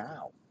fact,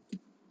 now.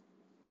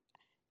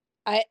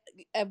 I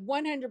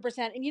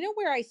 100%. And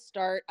where I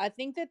start? I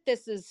think that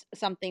this is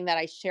something that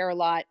I share a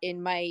lot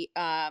in my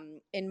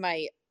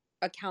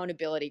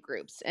accountability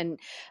groups. And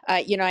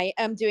I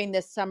am doing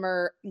this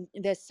summer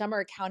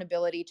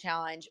accountability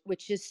challenge,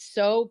 which is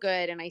so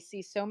good. And I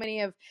see so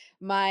many of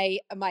my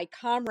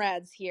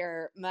comrades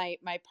here, my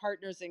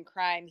partners in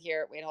crime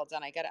here. Wait, hold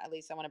on. I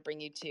want to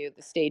bring you to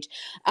the stage.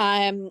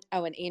 Oh,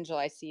 and Angel,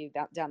 I see you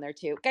down there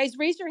too. Guys,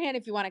 raise your hand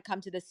if you want to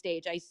come to the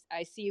stage.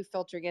 I see you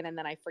filtering in, and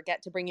then I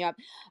forget to bring you up.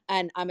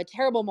 And I'm a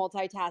terrible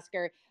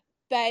multitasker.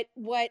 But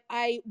what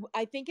I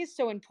think is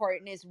so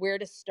important is where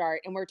to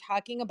start. And we're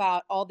talking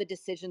about all the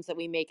decisions that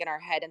we make in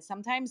our head. And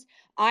sometimes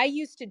I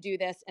used to do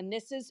this, and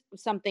this is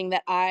something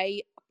that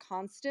I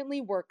constantly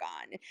work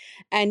on,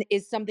 and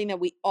is something that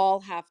we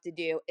all have to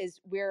do,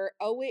 is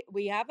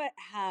we have a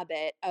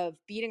habit of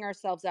beating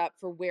ourselves up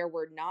for where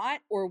we're not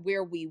or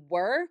where we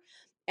were,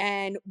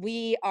 and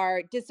we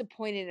are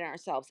disappointed in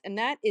ourselves. And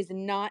that is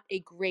not a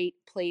great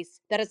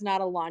place. That is not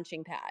a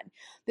launching pad.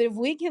 That if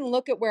we can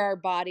look at where our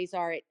bodies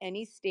are at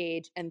any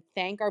stage and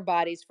thank our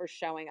bodies for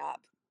showing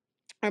up.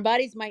 Our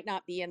bodies might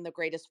not be in the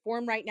greatest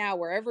form right now.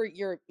 Wherever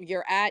you're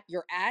at.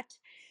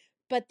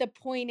 But the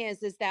point is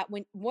that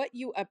when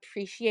you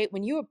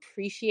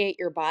appreciate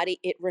your body,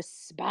 it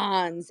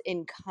responds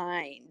in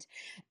kind.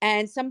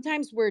 And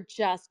sometimes we're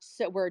just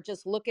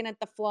looking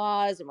at the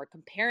flaws, and we're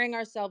comparing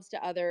ourselves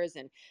to others,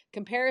 and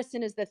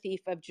comparison is the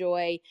thief of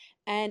joy.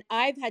 And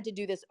I've had to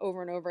do this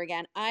over and over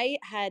again. I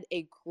had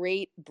a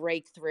great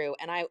breakthrough,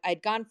 and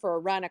I'd gone for a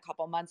run a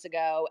couple months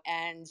ago,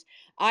 and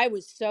I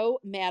was so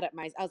mad at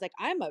myself. I was like,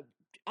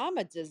 I'm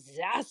a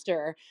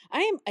disaster.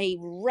 I am a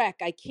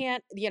wreck. I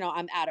can't,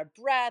 I'm out of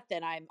breath,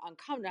 and I'm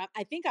uncomfortable.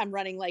 I think I'm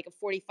running like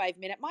a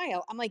 45-minute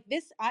mile. I'm like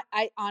this.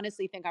 I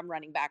honestly think I'm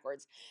running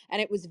backwards.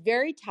 And it was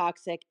very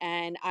toxic.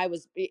 And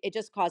it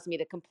just caused me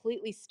to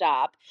completely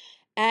stop.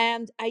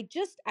 And I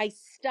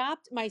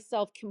stopped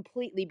myself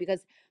completely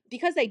because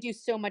I do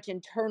so much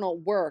internal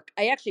work.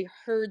 I actually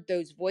heard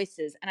those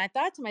voices, and I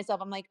thought to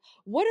myself, I'm like,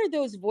 what are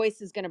those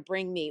voices going to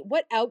bring me?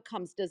 What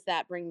outcomes does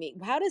that bring me?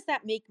 How does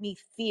that make me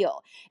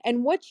feel?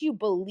 And what you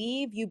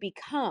believe, you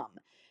become.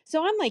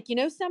 So I'm like,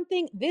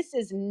 something, this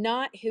is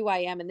not who I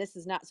am. And this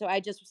is not, so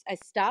I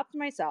stopped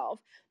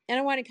myself, and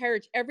I want to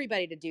encourage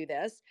everybody to do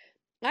this.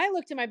 I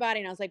looked at my body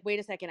and I was like, wait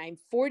a second, I'm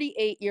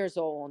 48 years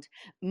old.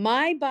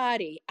 My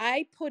body,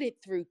 I put it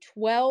through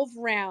 12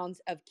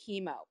 rounds of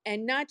chemo,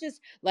 and not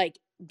just like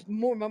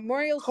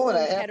Memorial Call it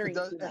Sloan a Kettering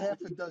a chemo.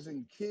 half a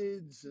dozen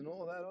kids and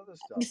all that other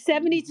stuff.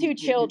 72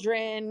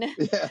 children.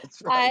 Yeah,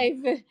 that's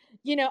right.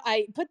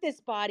 I put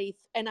this body,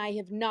 and I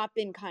have not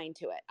been kind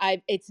to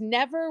it. It's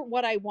never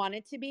what I want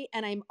it to be.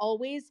 And I'm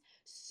always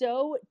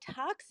so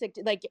toxic.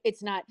 Like,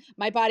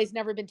 my body's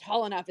never been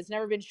tall enough. It's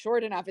never been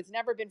short enough. It's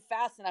never been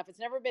fast enough. It's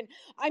never been,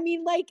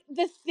 like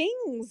the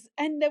things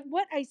and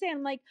what I say,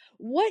 I'm like,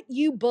 what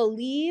you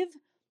believe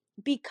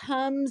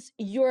becomes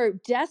your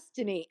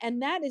destiny.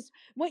 And that is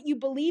what you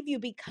believe you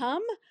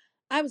become.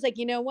 I was like,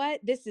 you know what?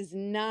 This is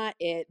not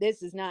it.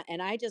 This is not.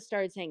 And I just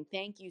started saying,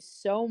 thank you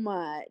so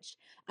much.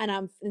 And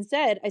I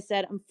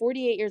said, I'm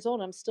 48 years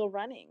old. I'm still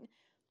running.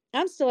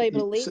 I'm still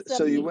able to lace So up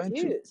you these went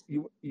to shoes.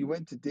 you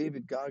went to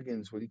David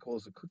Goggins, what he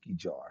calls the cookie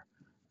jar,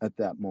 at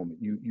that moment.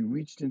 You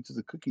reached into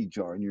the cookie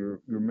jar, and you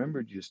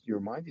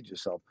reminded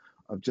yourself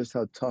of just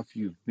how tough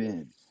you've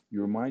been.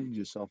 You reminded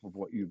yourself of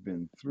what you've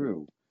been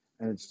through,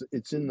 and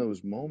it's in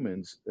those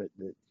moments that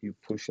you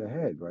push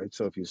ahead, right?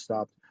 So if you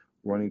stopped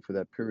running for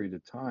that period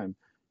of time,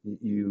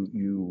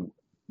 you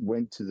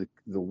went to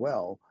the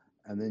well,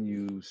 and then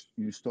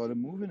you started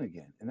moving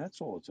again, and that's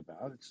all it's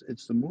about.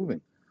 It's the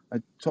moving.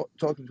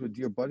 Talking to a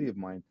dear buddy of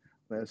mine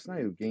last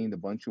night who gained a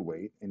bunch of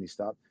weight, and he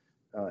stopped.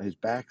 His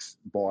back's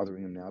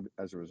bothering him now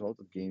as a result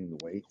of gaining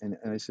the weight. And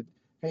I said,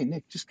 hey,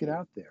 Nick, just get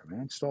out there,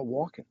 man. Start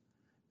walking.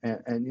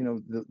 And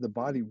the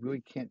body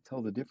really can't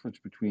tell the difference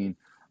between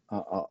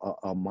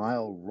a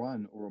mile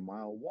run or a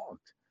mile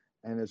walked.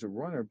 And as a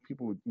runner,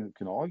 people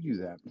can argue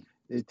that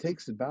it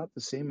takes about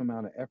the same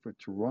amount of effort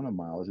to run a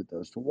mile as it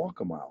does to walk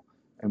a mile.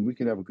 And we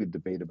could have a good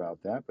debate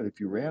about that. But if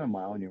you ran a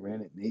mile and you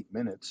ran it in 8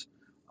 minutes,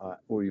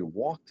 or you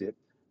walked it,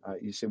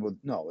 you say, well,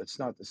 no, it's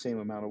not the same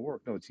amount of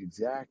work. No, it's the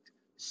exact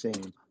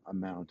same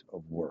amount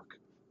of work.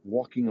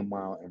 Walking a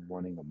mile and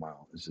running a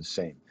mile is the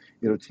same.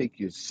 It'll take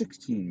you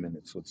 16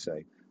 minutes, let's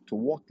say, to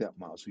walk that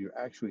mile. So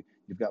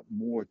you've got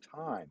more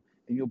time,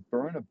 and you'll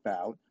burn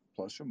about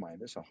plus or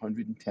minus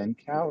 110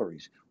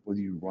 calories, whether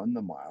you run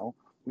the mile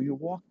or you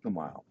walk the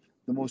mile.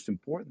 The most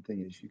important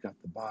thing is you got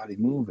the body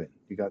moving,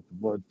 you got the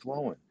blood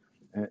flowing.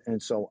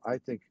 And so I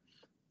think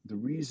the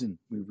reason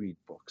we read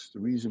books, the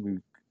reason we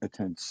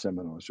attend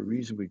seminars, the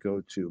reason we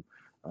go to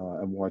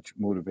and watch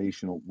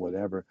motivational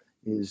whatever,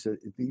 is that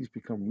these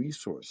become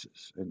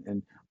resources.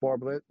 And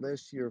Barbara,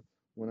 last year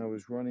when I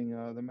was running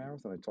the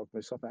marathon, I talked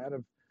myself out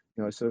of,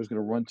 I said I was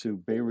going to run to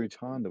Bay Ridge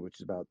Honda, which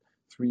is about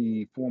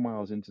 3-4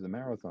 miles into the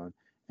marathon,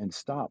 and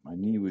stop. My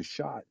knee was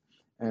shot.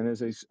 And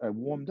as I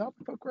warmed up,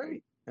 I felt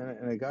great.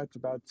 And I got to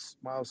about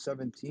mile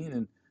 17,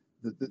 and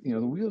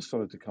the wheels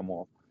started to come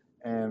off.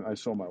 And I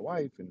saw my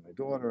wife and my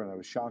daughter, and I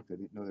was shocked. I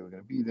didn't know they were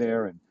going to be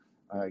there. And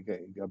I got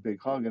a big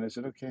hug, and I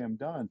said, okay, I'm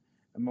done.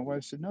 And my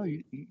wife said, no,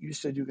 you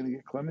said you're going to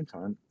get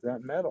Clementine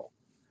that medal.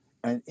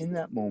 And in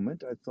that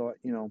moment, I thought,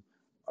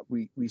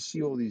 we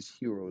see all these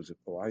heroes,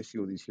 or I see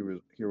all these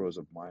heroes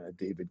of mine,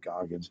 David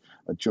Goggins,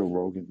 Joe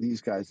Rogan,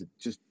 these guys that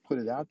just put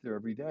it out there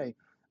every day.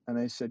 And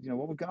I said,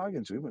 what would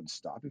Goggins do? He wouldn't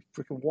stop. He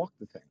freaking walked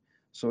the thing.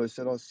 So I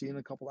said, I'll see you in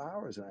a couple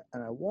hours.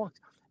 And I walked.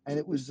 And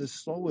it was the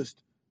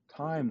slowest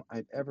time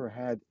I'd ever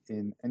had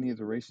in any of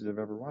the races I've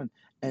ever run.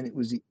 And it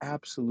was the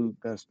absolute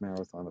best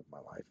marathon of my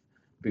life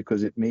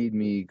because it made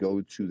me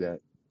go to that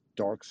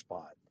dark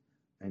spot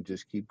and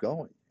just keep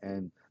going.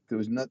 And there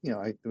was nothing,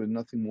 there was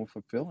nothing more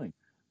fulfilling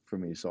for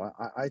me. So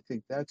I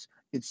think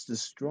it's the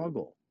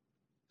struggle.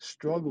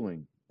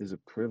 Struggling is a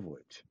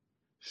privilege.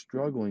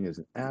 Struggling is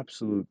an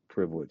absolute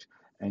privilege,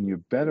 and you're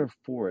better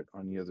for it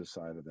on the other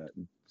side of that.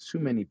 And too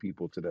many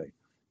people today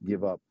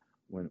give up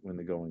when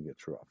the going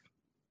gets rough.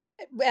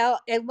 Well,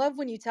 I love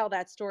when you tell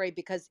that story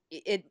because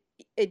it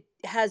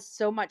has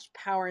so much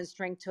power and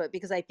strength to it,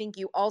 because I think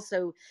you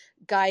also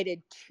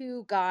guided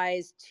two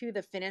guys to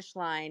the finish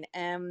line.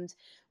 And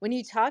when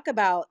you talk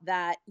about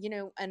that,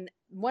 and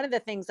one of the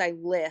things I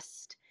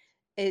list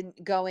in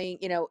going,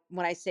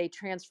 when I say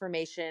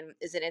transformation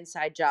is an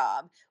inside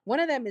job, one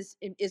of them is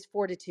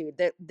fortitude,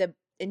 the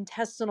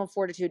intestinal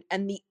fortitude.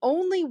 And the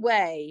only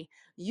way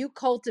you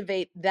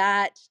cultivate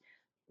that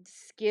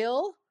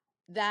skill,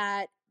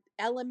 that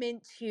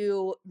element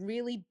to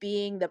really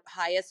being the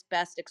highest,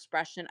 best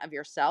expression of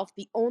yourself,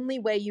 the only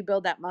way you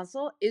build that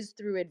muscle is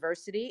through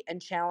adversity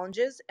and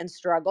challenges and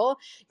struggle.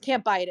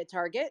 Can't buy it at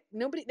Target.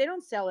 They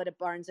don't sell it at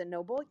Barnes and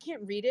Noble. You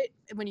can't read it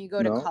when you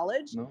go to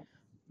college. No,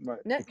 right.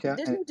 No,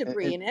 there's no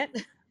debris in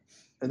it.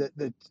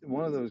 That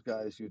one of those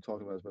guys you were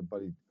talking about is my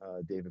buddy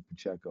David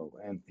Pacheco,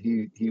 and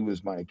he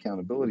was my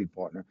accountability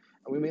partner,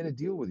 and we made a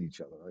deal with each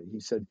other. Right? He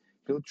said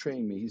he'll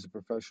train me. He's a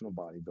professional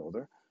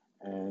bodybuilder,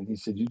 and he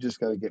said you just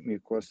got to get me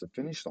across the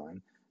finish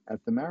line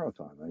at the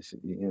marathon. I said,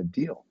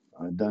 deal,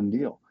 done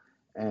deal.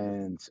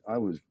 And I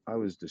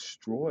was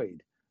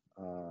destroyed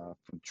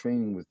from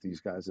training with these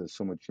guys that are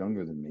so much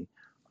younger than me,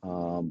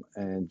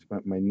 and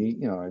my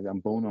knee, I'm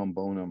bone on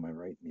bone on my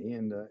right knee,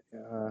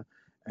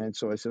 and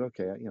so I said,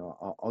 okay,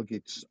 I'll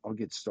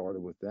get started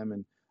with them,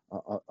 and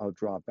I'll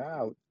drop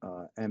out.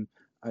 And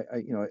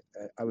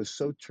I was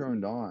so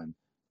turned on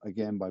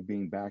again by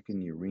being back in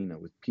the arena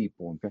with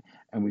people,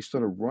 and we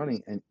started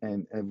running,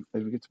 and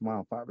as we get to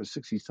mile 5 or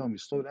 6, he's telling me,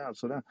 slow down,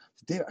 slow down. I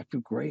said, Dave, I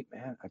feel great,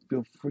 man. I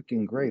feel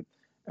freaking great.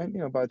 And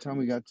by the time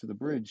we got to the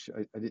bridge,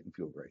 I didn't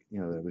feel great.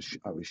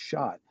 I was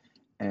shot,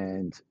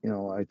 and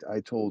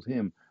I told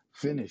him,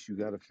 finish. You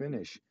got to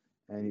finish.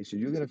 And he said,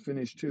 you're going to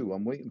finish too.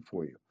 I'm waiting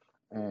for you.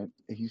 And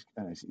he's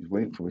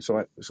waiting for me.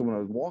 So when I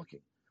was walking,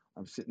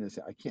 I'm sitting there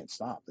saying, I can't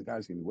stop. The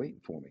guy's gonna be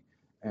waiting for me.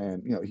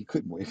 And he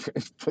couldn't wait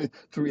for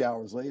 3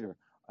 hours later.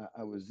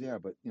 I was there,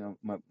 but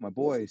my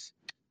boys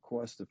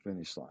crossed the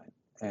finish line,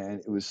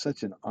 and it was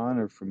such an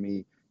honor for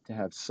me to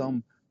have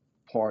some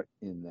part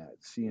in that.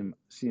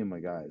 Seeing my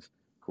guys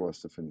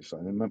cross the finish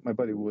line, and my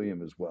buddy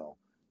William as well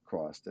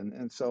crossed,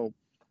 and so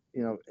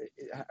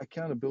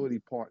accountability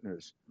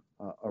partners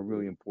are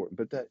really important.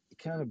 But that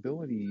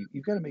accountability,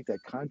 you've got to make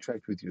that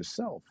contract with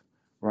yourself,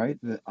 right?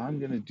 That I'm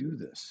going to do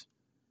this,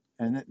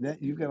 and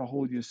that you've got to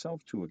hold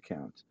yourself to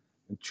account.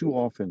 And too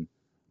often,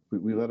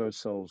 we let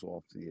ourselves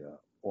off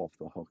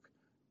the hook.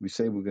 We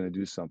say we're going to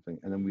do something,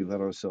 and then we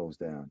let ourselves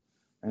down.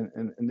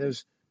 And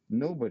there's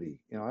nobody,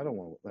 I don't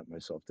want to let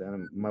myself down.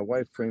 And my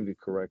wife framed it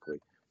correctly.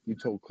 You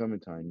told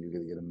Clementine you're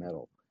going to get a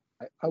medal.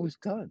 I was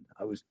done.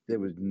 There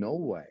was no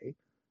way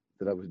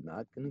that I was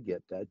not going to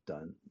get that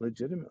done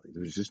legitimately.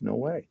 There was just no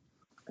way.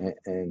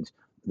 And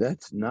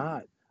that's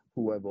not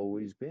who I've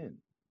always been,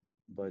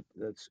 but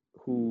that's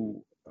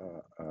who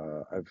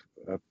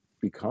I've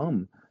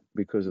become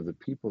because of the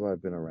people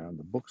I've been around,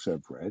 the books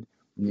I've read,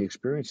 and the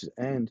experiences,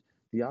 and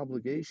the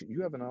obligation.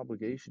 You have an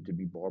obligation to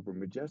be Barbara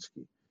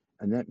Majeski.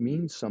 And that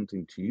means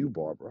something to you,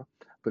 Barbara,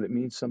 but it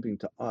means something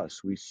to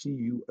us. We see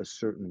you a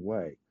certain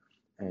way.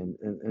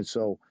 And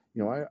so,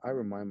 I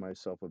remind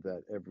myself of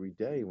that every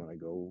day when I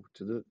go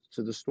to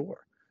the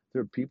store.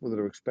 There are people that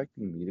are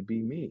expecting me to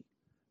be me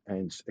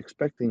and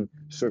expecting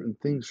certain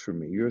things from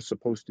me. You're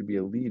supposed to be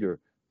a leader,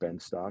 Ben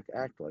Stock,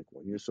 act like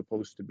one. You're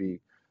supposed to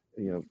be,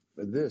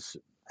 this,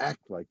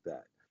 act like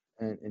that.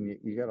 And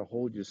you got to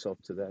hold yourself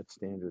to that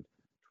standard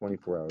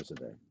 24 hours a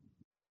day.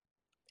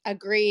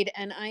 Agreed.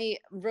 And I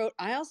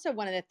also,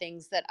 one of the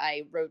things that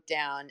I wrote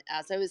down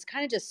as I was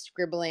kind of just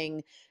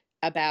scribbling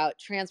about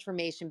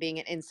transformation being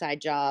an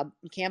inside job,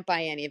 you can't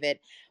buy any of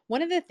it.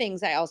 One of the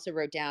things I also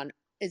wrote down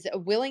is a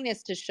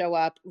willingness to show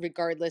up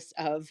regardless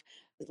of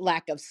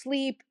lack of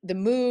sleep, the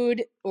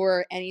mood,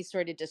 or any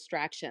sort of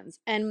distractions.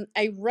 And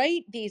I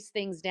write these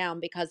things down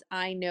because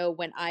I know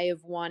when I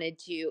have wanted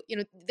to,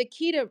 the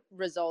key to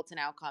results and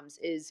outcomes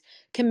is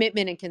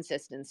commitment and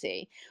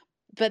consistency.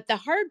 But the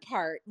hard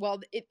part,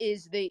 well, it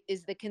is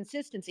the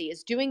consistency,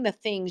 is doing the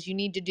things you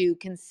need to do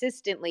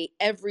consistently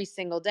every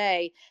single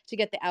day to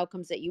get the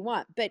outcomes that you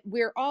want. But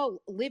we're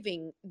all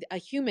living a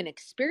human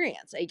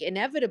experience. Like,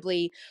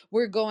 inevitably,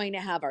 we're going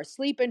to have our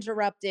sleep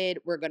interrupted.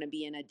 We're going to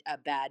be in a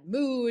bad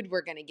mood.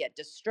 We're going to get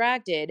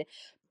distracted.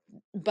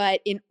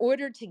 But in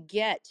order to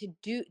get to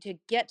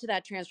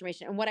that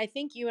transformation, and what I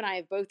think you and I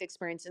have both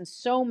experienced, and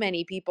so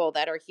many people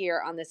that are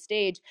here on this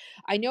stage,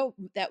 I know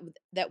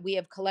that we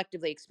have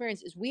collectively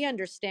experienced, is we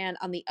understand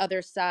on the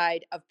other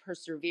side of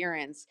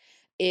perseverance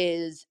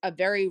is a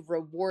very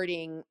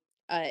rewarding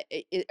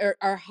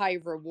are high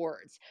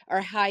rewards,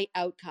 are high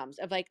outcomes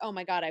of like, oh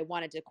my God, I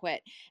wanted to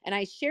quit. And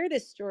I share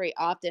this story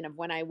often of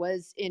when I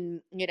was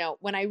in,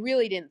 when I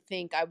really didn't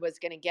think I was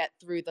going to get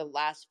through the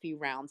last few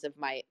rounds of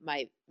my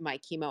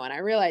chemo. And I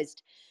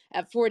realized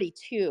at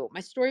 42, my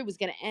story was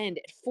going to end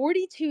at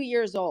 42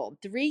 years old,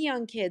 3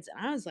 young kids.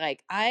 And I was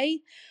like, I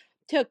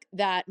took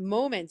that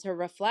moment to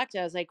reflect.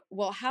 I was like,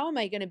 well, how am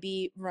I going to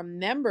be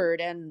remembered?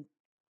 And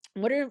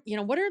what are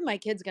my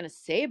kids going to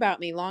say about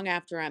me long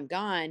after I'm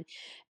gone?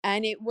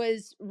 And it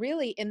was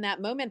really in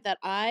that moment that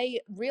I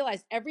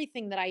realized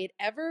everything that I had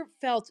ever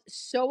felt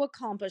so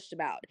accomplished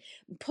about,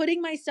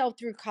 putting myself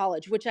through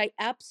college, which I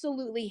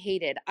absolutely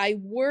hated. I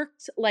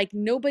worked like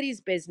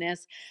nobody's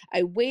business.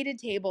 I waited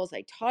tables,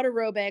 I taught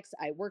aerobics,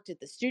 I worked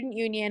at the student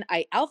union,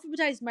 I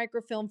alphabetized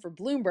microfilm for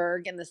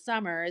Bloomberg in the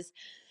summers.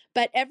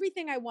 But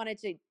everything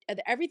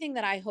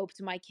that I hoped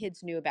my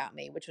kids knew about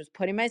me, which was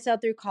putting myself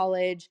through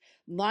college,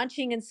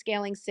 launching and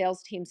scaling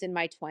sales teams in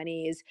my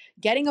 20s,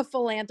 getting a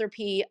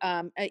philanthropy,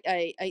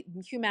 a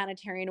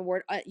humanitarian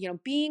award,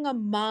 being a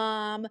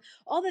mom,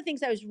 all the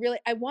things I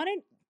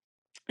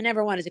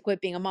never wanted to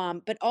quit being a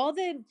mom, but all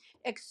the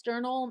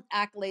external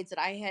accolades that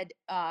I had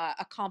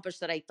accomplished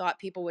that I thought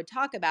people would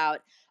talk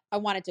about, I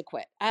wanted to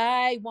quit.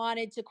 I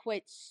wanted to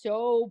quit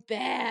so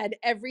bad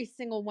every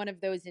single one of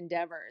those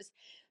endeavors.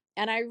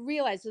 And I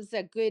realized this is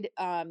a good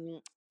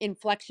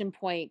inflection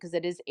point because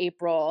it is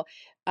April.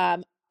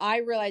 I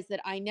realized that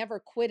I never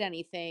quit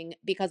anything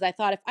because I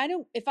thought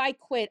if I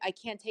quit, I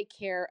can't take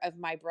care of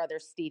my brother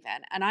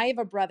Stephen. And I have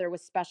a brother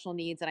with special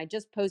needs, and I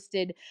just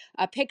posted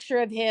a picture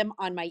of him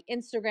on my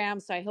Instagram.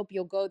 So I hope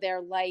you'll go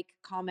there, like,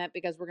 comment,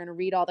 because we're going to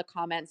read all the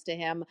comments to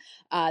him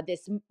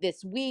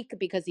this week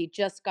because he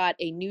just got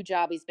a new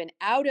job. He's been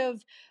out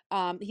of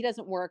he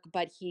doesn't work,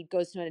 but he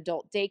goes to an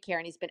adult daycare,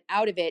 and he's been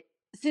out of it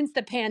since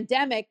the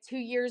pandemic 2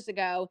 years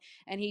ago,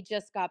 and he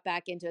just got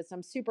back into it. So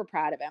I'm super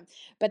proud of him.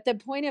 But the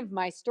point of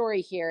my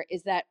story here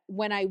is that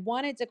when I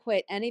wanted to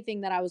quit anything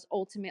that I was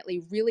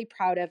ultimately really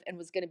proud of and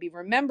was going to be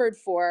remembered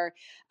for,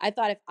 I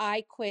thought if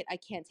I quit, I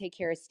can't take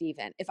care of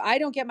Stephen. If I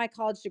don't get my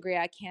college degree,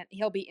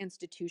 he'll be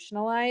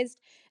institutionalized.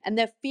 And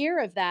the fear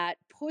of that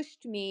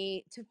pushed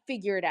me to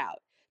figure it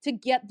out, to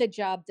get the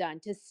job done,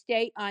 to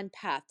stay on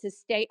path, to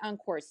stay on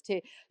course,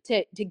 to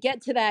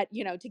get to that,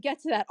 to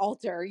get to that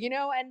altar,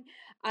 and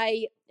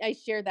I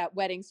shared that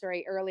wedding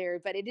story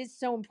earlier, but it is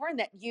so important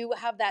that you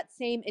have that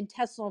same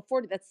intestinal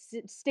fortitude, that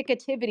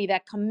stick-ativity,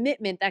 that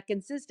commitment, that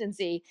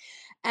consistency.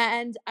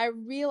 And I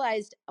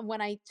realized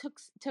when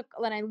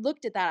when I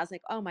looked at that, I was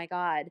like, oh my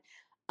God,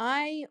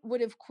 I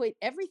would have quit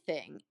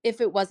everything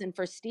if it wasn't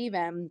for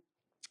Stephen.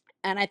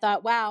 And I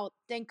thought, wow,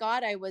 thank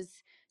God I was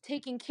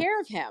taking care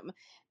of him.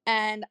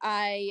 And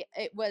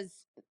it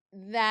was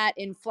that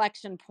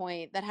inflection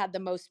point that had the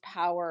most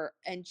power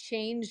and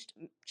changed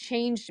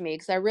me,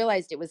 because I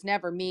realized it was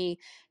never me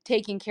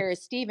taking care of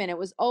Stephen. It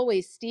was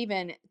always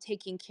Stephen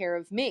taking care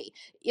of me.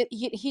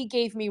 He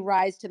gave me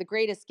rise to the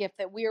greatest gift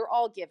that we are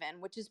all given,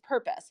 which is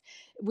purpose.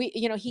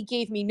 He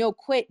gave me no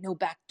quit, no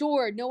back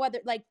door, no other,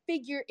 like,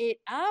 figure it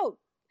out.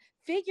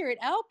 Figure it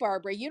out,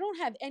 Barbara. You don't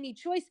have any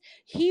choice.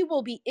 He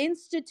will be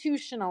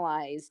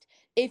institutionalized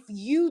if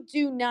you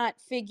do not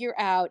figure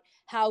out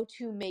how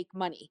to make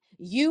money.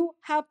 You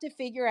have to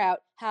figure out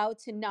how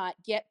to not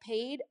get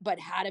paid, but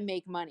how to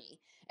make money.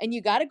 And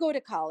you got to go to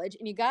college,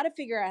 and you got to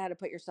figure out how to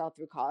put yourself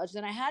through college.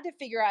 Then I had to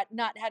figure out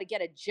not how to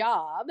get a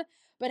job,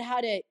 but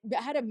how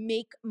to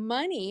make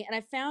money. And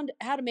I found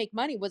how to make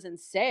money was in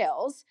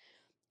sales.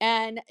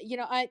 And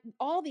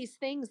all these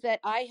things that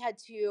I had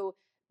to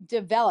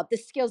develop, the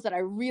skills that I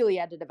really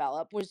had to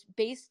develop, was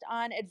based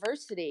on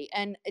adversity.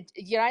 And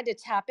I had to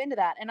tap into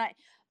that. And I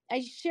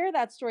share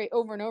that story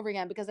over and over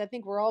again because I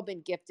think we're all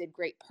been gifted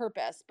great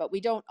purpose, but we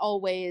don't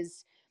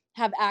always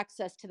have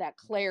access to that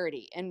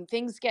clarity, and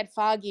things get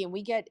foggy and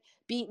we get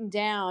beaten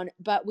down,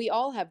 but we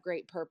all have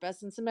great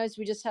purpose. And sometimes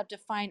we just have to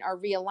find our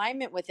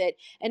realignment with it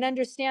and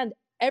understand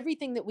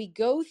everything that we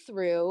go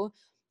through,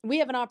 we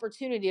have an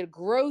opportunity to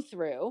grow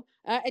through.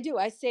 I do.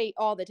 I say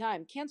all the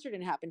time, cancer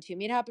didn't happen to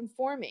me. It happened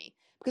for me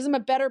because I'm a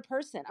better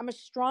person. I'm a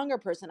stronger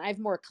person. I have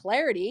more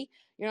clarity.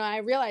 I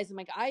realize I'm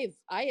like, I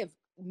have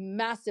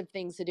massive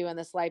things to do in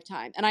this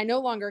lifetime. And I no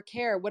longer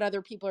care what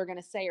other people are going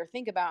to say or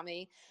think about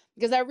me,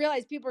 because I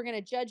realize people are going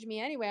to judge me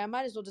anyway. I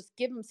might as well just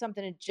give them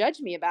something to judge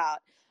me about.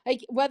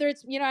 Like, whether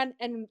it's,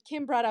 and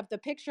Kim brought up the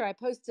picture I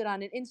posted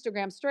on an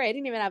Instagram story. I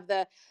didn't even have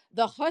the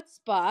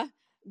chutzpah,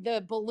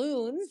 the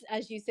balloons,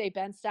 as you say,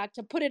 Benstock,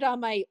 to put it on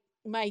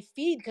my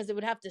feed, because it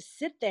would have to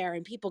sit there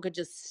and people could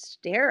just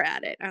stare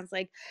at it. I was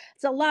like,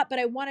 it's a lot, but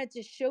I wanted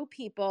to show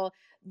people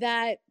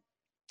that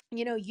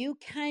you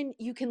can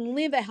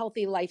live a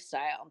healthy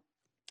lifestyle.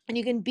 And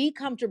you can be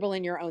comfortable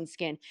in your own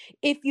skin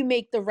if you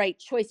make the right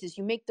choices,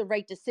 you make the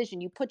right decision,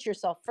 you put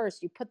yourself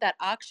first, you put that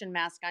oxygen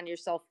mask on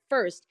yourself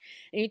first,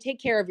 and you take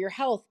care of your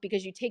health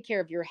because you take care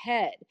of your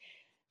head.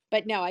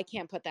 But no, I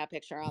can't put that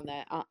picture on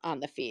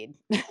the feed.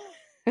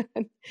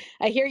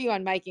 I hear you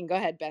on miking. Go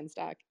ahead, Ben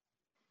Stock.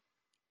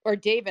 Or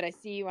David, I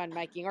see you on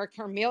miking. Or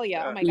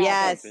Carmelia. Oh my God.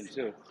 Yes.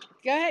 Go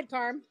ahead,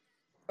 Carm.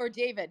 Or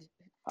David.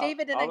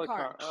 David and then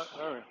Carm.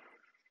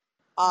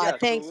 All right.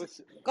 Thanks.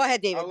 So go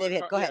ahead, David.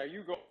 David, go ahead. Yeah,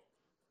 you go.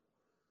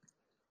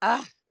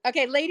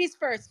 Okay, ladies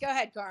first. Go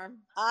ahead, Carm.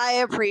 I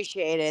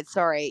appreciate it.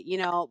 Sorry.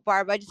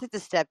 Barb, I just have to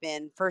step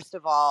in. First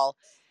of all,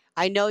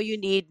 I know you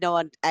need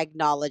no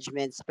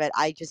acknowledgments, but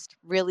I just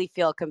really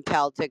feel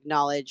compelled to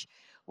acknowledge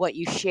what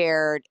you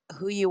shared,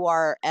 who you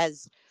are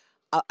as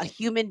a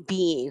human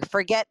being.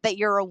 Forget that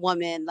you're a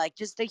woman, like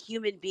just a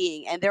human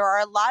being. And there are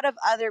a lot of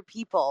other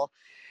people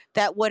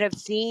that would have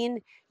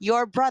seen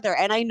your brother.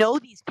 And I know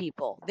these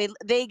people.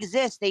 They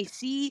exist. They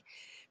see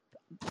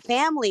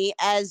family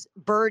as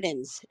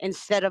burdens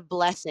instead of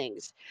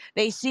blessings.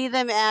 They see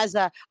them as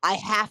a I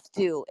have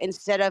to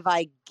instead of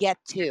I get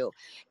to.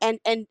 And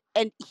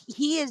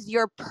he is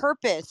your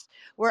purpose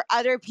where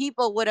other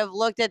people would have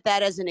looked at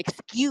that as an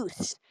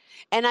excuse.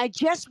 And I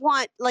just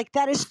want, like,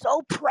 that is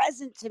so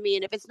present to me.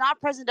 And if it's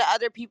not present to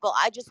other people,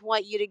 I just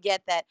want you to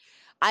get that.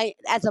 I,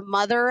 as a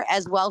mother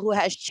as well who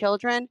has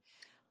children,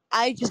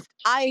 I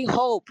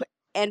hope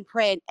and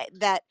pray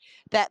that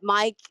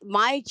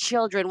my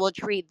children will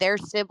treat their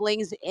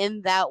siblings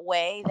in that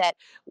way, that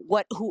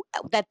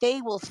they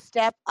will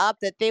step up,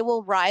 that they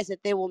will rise,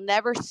 that they will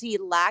never see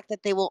lack,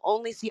 that they will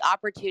only see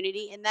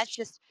opportunity. And that's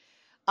just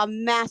a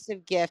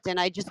massive gift. And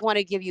I just want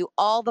to give you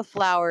all the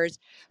flowers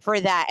for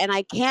that. And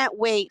I can't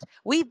wait.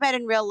 We've met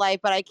in real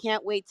life, but I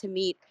can't wait to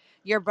meet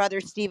your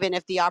brother Stephen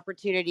if the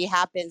opportunity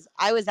happens.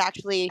 I was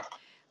actually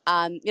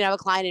I have a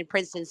client in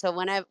Princeton. So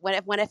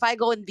if I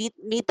go and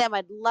meet them,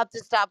 I'd love to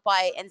stop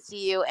by and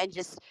see you and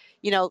just,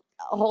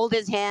 hold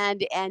his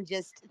hand and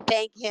just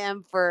thank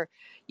him for,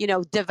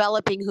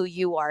 developing who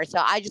you are.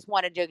 So I just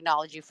wanted to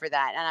acknowledge you for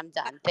that. And I'm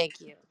done. Thank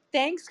you.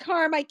 Thanks,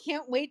 Carm. I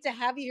can't wait to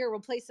have you here.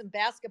 We'll play some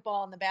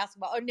basketball in the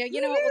basketball. Oh, no,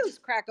 you know what? We'll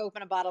just crack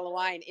open a bottle of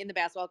wine in the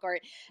basketball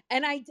court.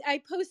 And I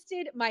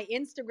posted my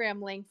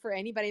Instagram link for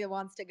anybody that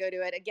wants to go to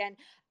it again.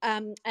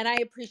 And I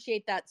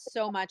appreciate that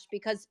so much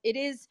because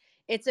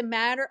it's a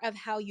matter of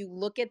how you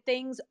look at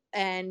things.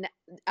 And,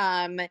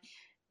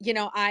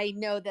 I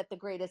know that the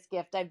greatest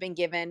gift I've been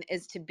given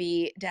is to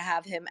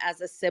have him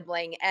as a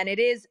sibling, and it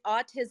is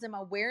Autism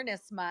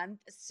Awareness Month.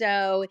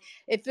 So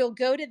if you'll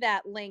go to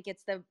that link,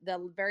 it's the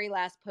very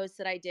last post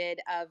that I did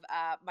of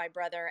my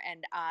brother,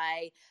 and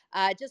I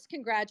just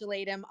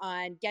congratulate him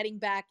on getting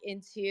back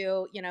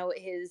into,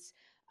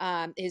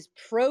 his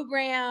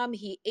program.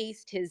 He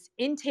aced his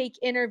intake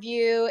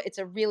interview. It's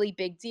a really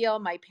big deal.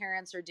 My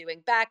parents are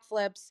doing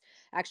backflips.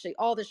 Actually,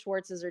 all the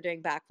Schwartzes are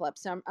doing backflips.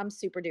 So I'm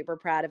super duper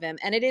proud of him.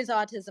 And it is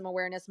Autism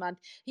Awareness Month.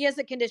 He has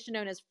a condition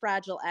known as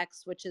Fragile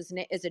X, which is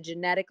a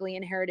genetically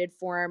inherited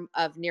form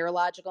of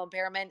neurological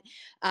impairment.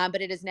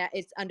 But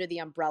it's under the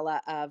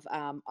umbrella of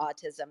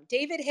autism.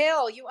 David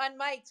Hill, you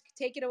unmiked.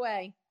 Take it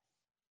away.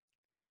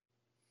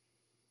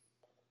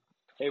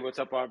 Hey, what's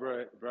up,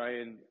 Barbara,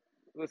 Brian?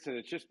 Listen,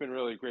 it's just been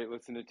really great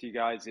listening to you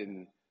guys,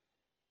 and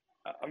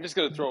I'm just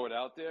going to throw it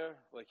out there.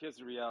 Like, here's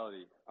the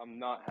reality. I'm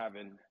not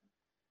having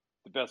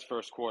the best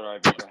first quarter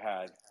I've ever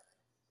had.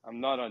 I'm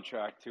not on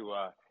track to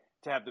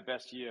have the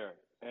best year.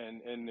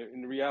 And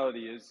the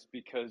reality is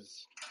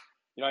because,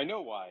 I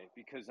know why.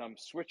 Because I'm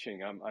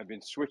switching. I've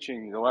been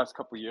switching the last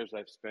couple of years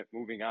I've spent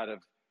moving out of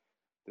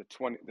the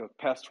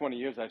past 20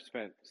 years I've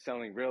spent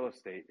selling real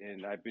estate,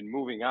 and I've been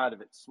moving out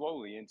of it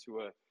slowly into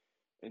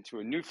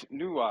a new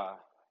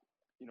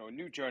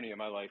new journey in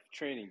my life,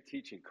 training,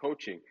 teaching,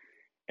 coaching.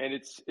 And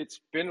it's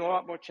been a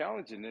lot more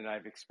challenging than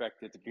I've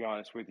expected, to be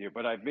honest with you.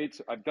 But I've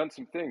done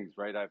some things,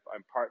 right?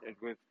 I'm partnered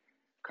with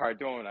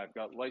Cardone. I've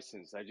got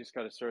licensed. I just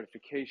got a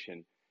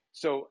certification.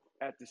 So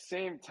at the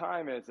same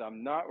time as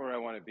I'm not where I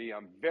want to be,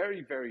 I'm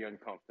very, very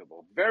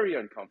uncomfortable,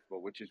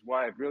 which is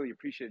why I've really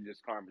appreciated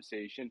this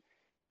conversation.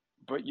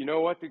 But you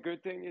know what? The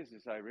good thing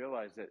is I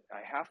realize that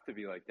I have to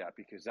be like that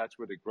because that's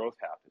where the growth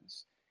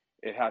happens.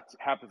 It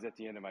happens at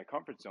the end of my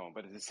comfort zone.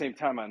 But at the same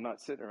time, I'm not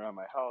sitting around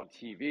my house on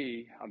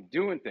TV. I'm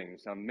doing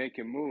things. I'm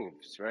making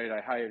moves, right?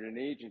 I hired an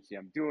agency.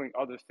 I'm doing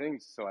other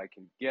things so I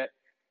can get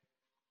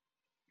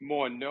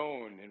more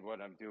known in what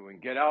I'm doing,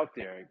 get out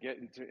there and get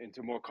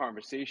into more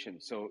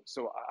conversations.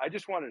 So I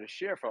just wanted to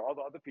share for all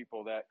the other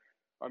people that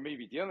are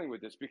maybe dealing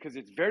with this, because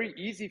it's very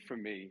easy for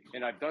me,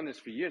 and I've done this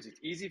for years. It's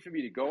easy for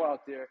me to go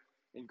out there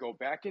and go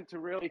back into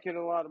really making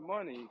a lot of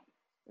money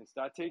and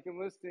start taking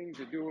listings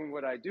or doing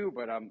what I do,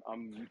 but I'm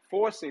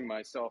forcing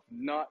myself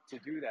not to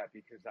do that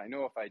because I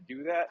know if I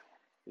do that,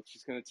 it's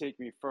just going to take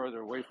me further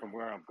away from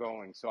where I'm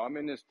going. So I'm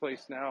in this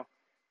place now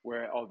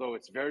where, although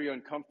it's very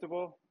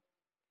uncomfortable,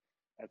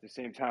 at the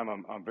same time,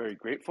 I'm very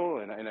grateful,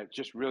 and it's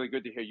just really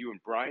good to hear you and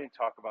Brian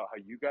talk about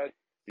how you guys,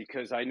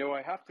 because I know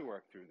I have to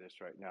work through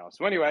this right now.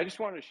 So anyway, I just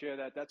wanted to share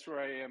that. That's where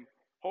I am.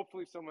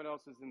 hopefully someone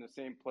else is in the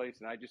same place.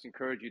 And I just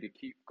encourage you to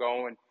keep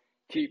going,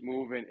 keep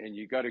moving, and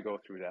you got to go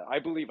through that. I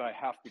believe I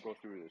have to go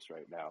through this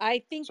right now.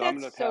 I think So I'm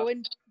going that's to so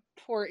pass.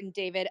 important,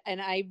 David.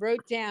 And I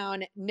wrote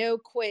down no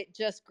quit,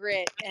 just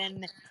grit.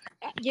 And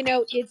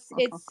it's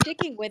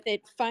sticking with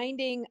it,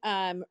 finding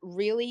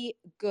really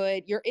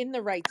good. You're in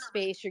the right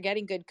space. You're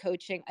getting good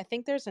coaching. I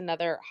think there's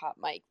another hot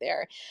mic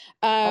there.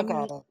 I Um,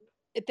 got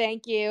it.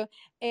 Thank you.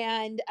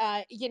 And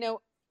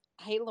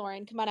hey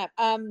Lauren, come on up.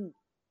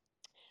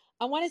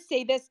 I want to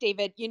say this,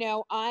 David.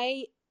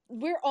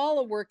 We're all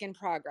a work in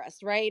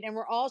progress, right? And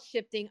we're all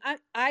shifting.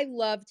 I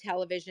love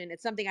television.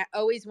 It's something I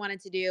always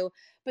wanted to do.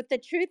 But the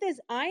truth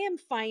is, I am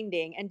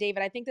finding, and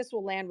David, I think this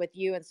will land with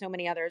you and so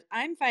many others.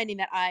 I'm finding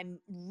that I'm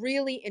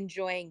really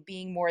enjoying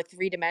being more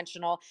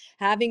three-dimensional,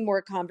 having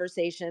more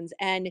conversations.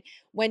 And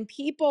when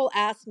people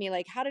ask me,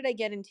 like, how did I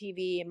get in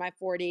TV in my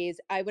 40s?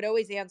 I would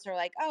always answer,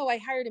 like, oh, I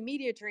hired a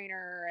media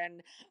trainer.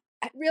 And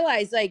I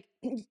realized, like,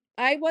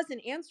 I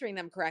wasn't answering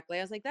them correctly.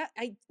 I was like,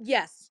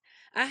 yes,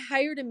 I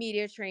hired a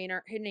media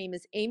trainer. Her name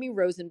is Amy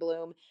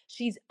Rosenblum.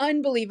 She's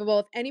unbelievable.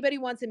 If anybody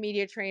wants a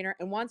media trainer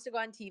and wants to go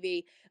on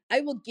TV,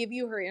 I will give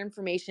you her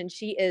information.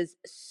 She is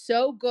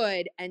so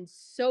good and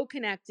so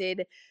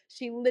connected.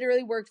 She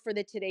literally worked for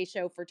the Today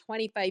Show for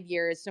 25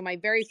 years. So my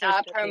very first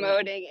Stop booking.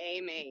 promoting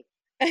Amy.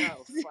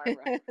 Go,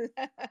 Barbara.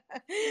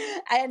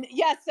 And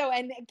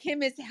and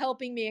Kim is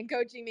helping me and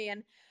coaching me.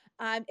 And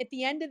at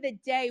the end of the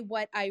day,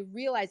 what I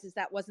realized is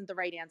that wasn't the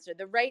right answer.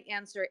 The right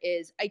answer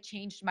is I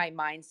changed my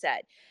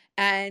mindset.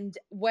 And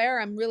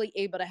where I'm really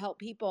able to help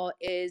people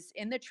is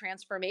in the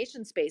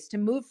transformation space, to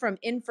move from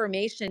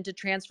information to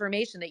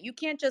transformation, that you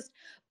can't just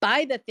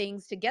buy the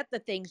things to get the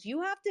things.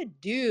 You have to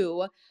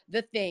do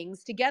the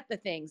things to get the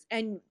things.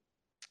 And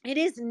it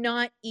is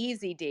not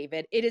easy,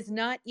 David. It is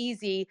not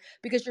easy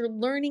because you're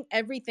learning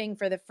everything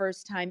for the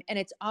first time, and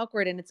it's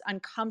awkward and it's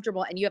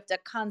uncomfortable, and you have to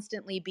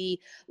constantly be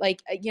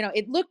like,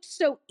 it looked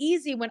so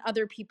easy when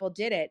other people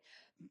did it.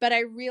 But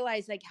I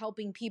realized, like,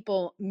 helping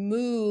people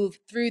move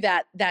through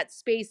that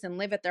space and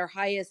live at their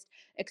highest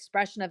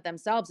expression of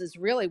themselves is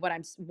really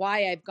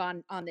why I've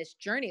gone on this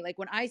journey. Like,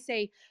 when I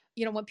say,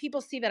 when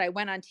people see that I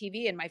went on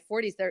TV in my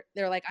 40s,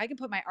 they're like, I can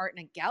put my art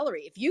in a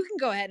gallery. If you can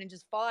go ahead and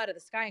just fall out of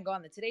the sky and go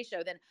on the Today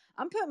Show, then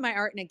I'm putting my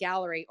art in a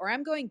gallery, or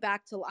I'm going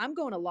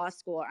to law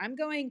school, or I'm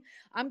going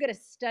to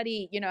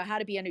study, how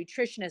to be a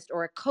nutritionist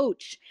or a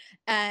coach.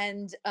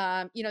 And,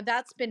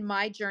 that's been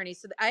my journey.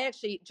 So I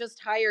actually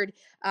just hired,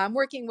 I'm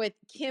working with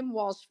Kim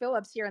Walsh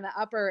Phillips here in the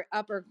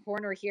upper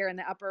corner here in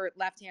the upper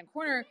left-hand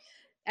corner.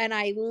 And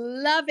I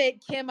love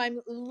it, Kim. I'm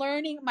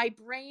learning. My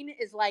brain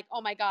is like,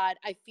 oh my God,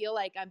 I feel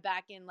like I'm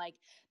back in, like,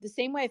 the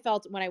same way I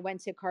felt when I went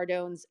to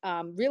Cardone's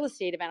real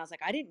estate event. I was like,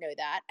 I didn't know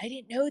that. I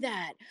didn't know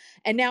that.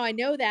 And now I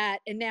know that.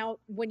 And now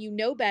when you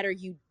know better,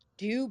 you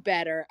do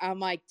better. I'm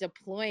like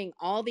deploying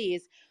all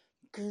these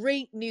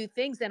great new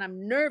things, and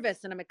I'm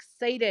nervous and I'm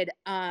excited.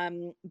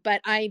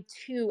 But I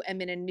too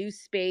am in a new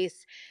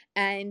space.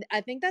 And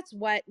I think that's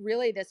what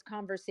really this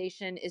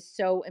conversation is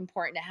so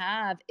important to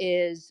have,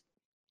 is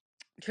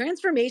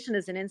transformation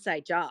is an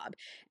inside job,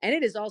 and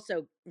it is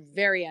also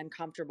very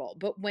uncomfortable.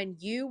 But when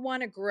you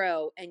want to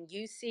grow and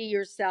you see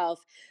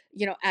yourself,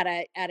 at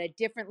a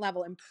different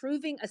level,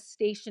 improving a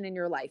station in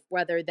your life,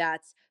 whether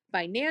that's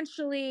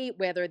financially,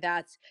 whether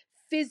that's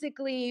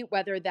physically,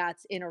 whether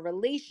that's in a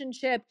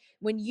relationship,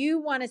 when you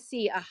want to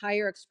see a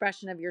higher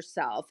expression of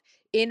yourself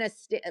in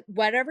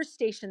whatever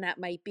station that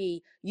might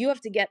be, you have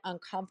to get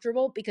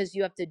uncomfortable, because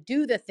you have to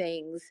do the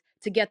things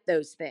to get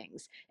those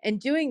things. And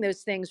doing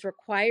those things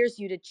requires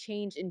you to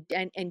change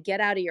and get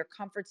out of your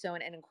comfort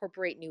zone and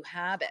incorporate new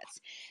habits.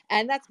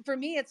 And that's, for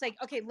me, it's like,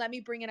 okay, let me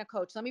bring in a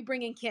coach. Let me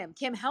bring in Kim.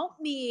 Kim, help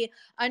me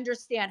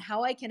understand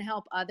how I can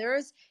help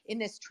others in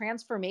this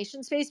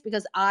transformation space,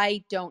 because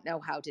I don't know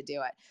how to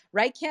do it.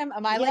 Right, Kim?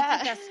 Am I like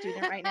the best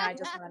student right now? I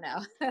just want to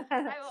know.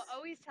 I will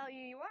always tell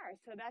you are.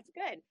 So that's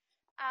good.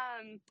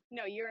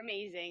 No, you're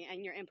amazing,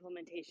 and your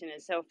implementation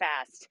is so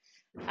fast.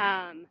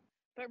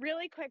 But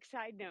really quick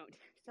side note.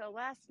 So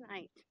last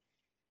night,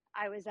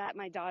 I was at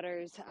my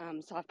daughter's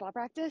softball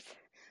practice.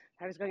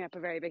 I was going up a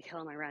very big hill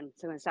on my run,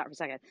 so I'm going to stop for a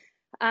second.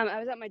 I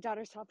was at my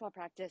daughter's softball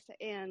practice,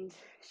 and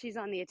she's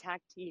on the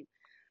attack team,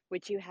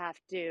 which you have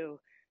to,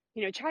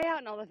 try out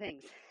and all the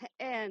things.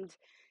 And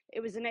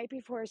it was the night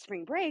before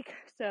spring break,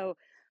 so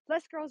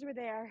less girls were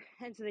there,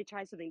 and so they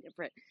tried something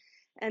different.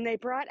 And they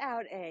brought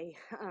out a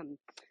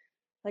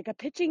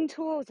pitching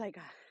tool. It was like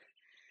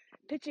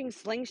a pitching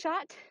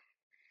slingshot,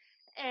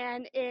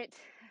 and it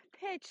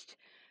pitched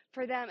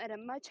for them at a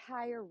much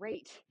higher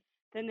rate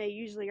than they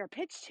usually are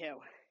pitched to,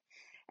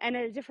 and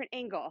at a different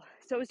angle.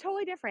 So it was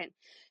totally different.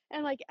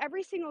 And like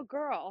every single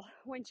girl,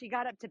 when she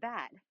got up to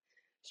bat,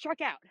 struck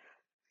out.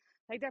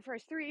 Like their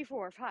first 3,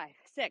 4, 5,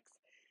 6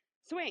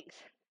 swings,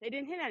 they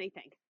didn't hit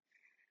anything,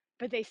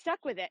 but they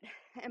stuck with it.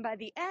 And by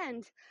the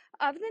end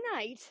of the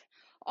night,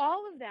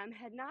 all of them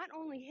had not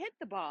only hit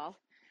the ball,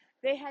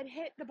 they had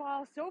hit the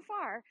ball so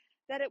far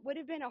that it would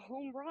have been a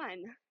home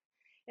run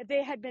if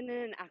they had been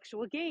in an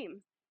actual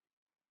game.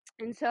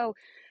 And so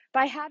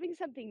by having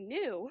something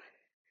new,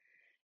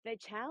 that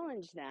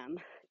challenged them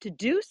to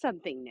do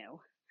something new,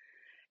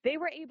 they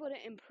were able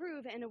to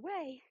improve in a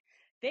way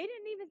they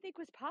didn't even think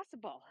was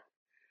possible.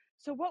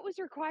 So what was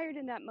required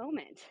in that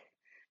moment?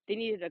 They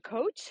needed a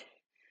coach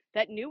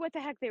that knew what the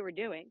heck they were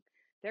doing.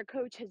 Their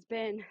coach has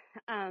been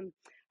a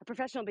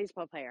professional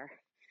baseball player.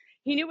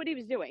 He knew what he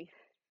was doing.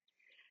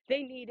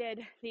 They needed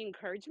the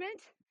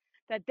encouragement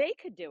that they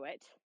could do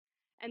it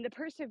and the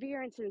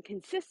perseverance and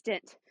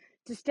consistent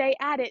to stay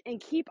at it and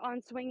keep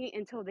on swinging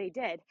until they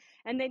did.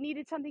 And they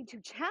needed something to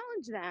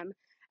challenge them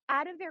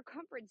out of their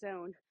comfort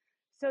zone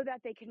so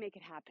that they could make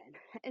it happen.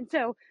 And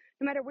so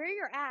no matter where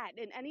you're at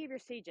in any of your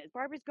stages,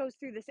 Barbara goes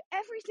through this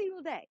every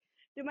single day.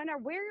 No matter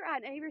where you're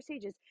at in any of your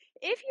stages,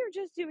 if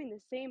you're just doing the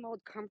same old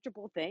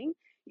comfortable thing,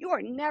 you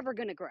are never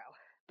going to grow.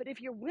 But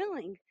if you're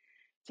willing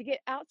to get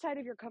outside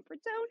of your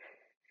comfort zone,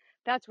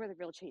 that's where the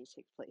real change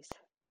takes place.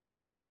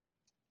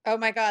 Oh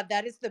my God,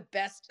 that is the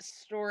best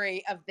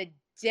story of the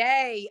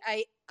day.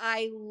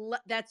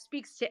 That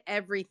speaks to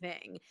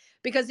everything,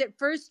 because at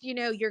first,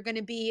 you're going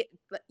to be,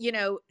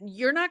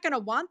 you're not going to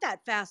want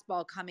that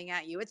fastball coming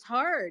at you. It's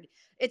hard.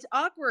 It's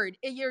awkward.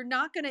 You're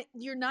not going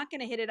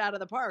to hit it out of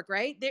the park,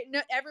 right?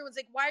 Everyone's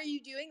like, why are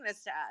you doing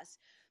this to us?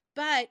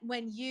 But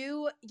when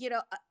you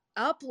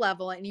up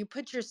level and you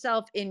put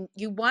yourself in,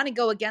 you want to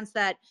go against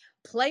that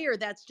player.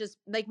 That's just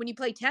like when you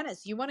play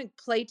tennis, you want to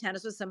play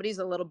tennis with somebody who's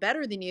a little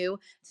better than you.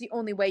 It's the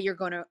only way you're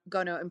going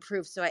to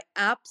improve. So I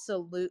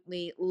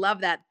absolutely love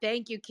that.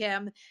 Thank you,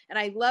 Kim. And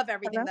I love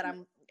everything that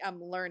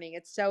I'm learning.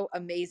 It's so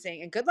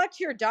amazing. And good luck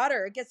to your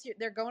daughter. I guess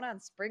they're going on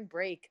spring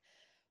break.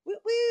 Woo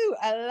woo.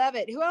 I love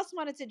it. Who else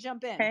wanted to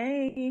jump in?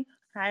 Hey.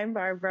 Hi,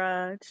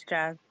 Barbara. It's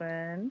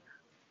Jasmine.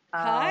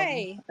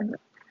 Hi.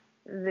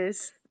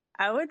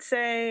 I would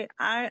say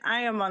I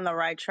am on the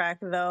right track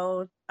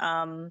though.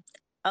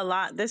 A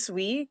lot this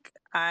week,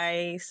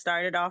 I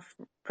started off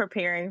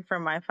preparing for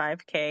my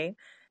 5K.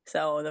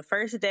 So the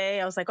first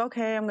day I was like,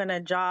 okay, I'm going to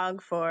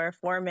jog for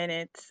 4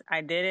 minutes. I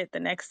did it. The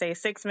next day,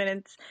 6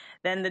 minutes.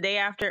 Then the day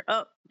after,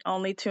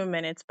 only 2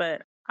 minutes,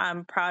 but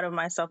I'm proud of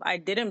myself. I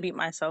didn't beat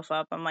myself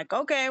up. I'm like,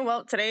 okay,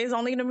 well, today's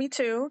only going to be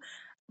 2,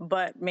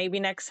 but maybe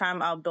next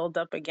time I'll build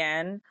up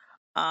again.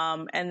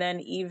 And then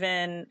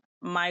even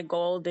my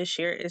goal this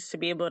year is to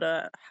be able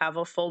to have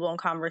a full-blown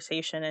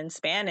conversation in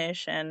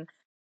Spanish, and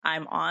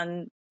I'm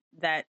on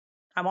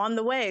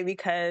the way,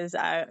 because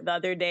the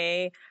other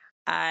day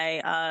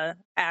I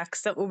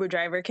asked the Uber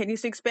driver, can you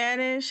speak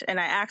Spanish? And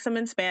I asked him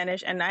in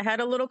Spanish, and I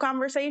had a little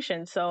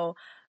conversation. So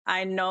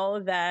I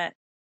know that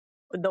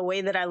the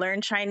way that I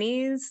learn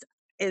Chinese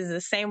is the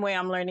same way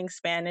I'm learning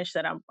Spanish,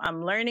 that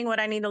I'm learning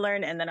what I need to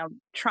learn, and then I'm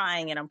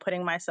trying and I'm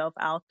putting myself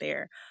out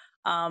there.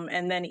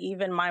 And then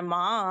even my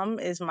mom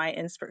is my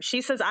inspiration.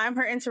 She says I'm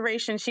her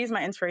inspiration. She's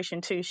my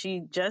inspiration too.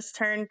 She just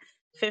turned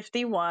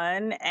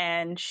 51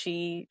 and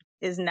she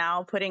is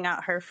now putting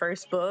out her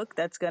first book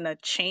that's going to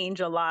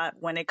change a lot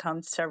when it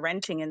comes to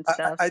renting and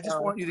stuff. I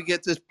just want you to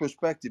get this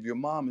perspective. Your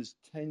mom is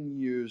 10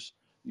 years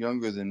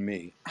younger than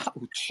me.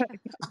 Ouch.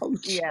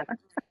 Ouch. Yeah.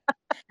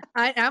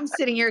 I'm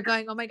sitting here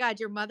going, oh my God,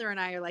 your mother and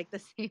I are like the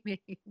same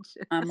age.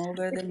 I'm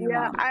older than your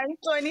mom. I'm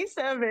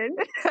 27.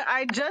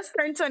 I just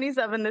turned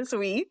 27 this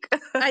week.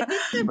 I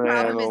think the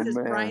problem is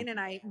Brian and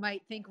I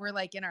might think we're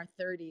like in our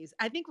 30s.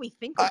 I think we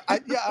think.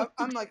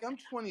 I'm like, I'm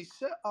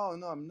 27. Oh,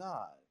 no, I'm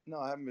not. No,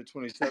 I haven't been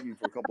 27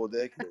 for a couple of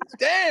decades.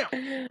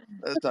 Damn!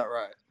 That's not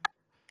right.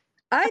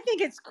 I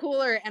think it's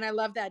cooler, and I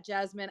love that,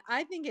 Jasmine.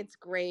 I think it's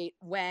great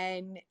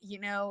when,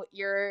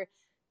 you're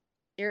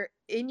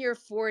in your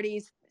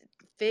 40s,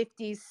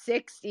 50s,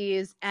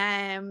 60s,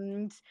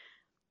 and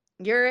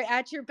you're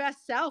at your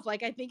best self.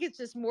 Like, I think it's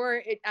just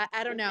more,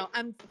 I don't know.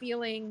 I'm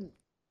feeling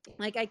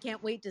like I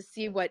can't wait to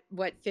see what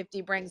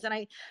 50 brings. And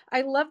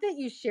I love that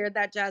you shared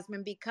that,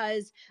 Jasmine,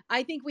 because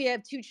I think we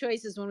have two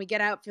choices when we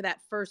get out for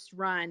that first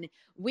run.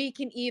 We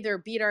can either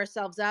beat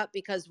ourselves up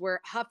because we're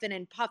huffing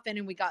and puffing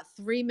and we got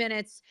 3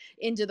 minutes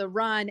into the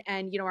run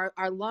and,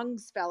 our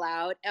lungs fell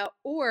out,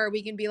 or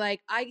we can be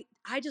like,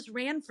 I just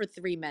ran for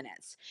 3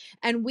 minutes.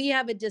 And we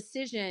have a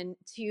decision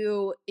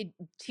to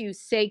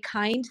say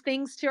kind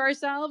things to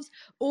ourselves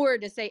or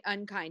to say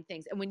unkind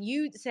things. And when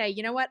you say,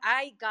 you know what,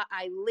 I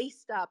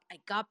laced up, I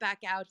got back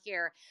out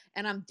here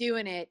and I'm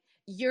doing it.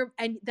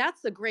 And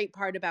that's the great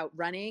part about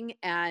running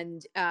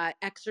and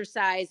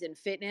exercise and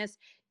fitness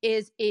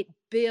is it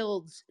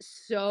builds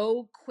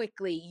so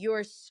quickly.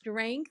 Your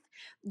strength,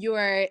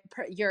 what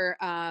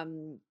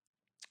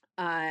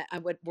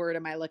word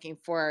am I looking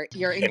for?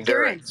 Your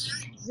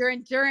endurance. Your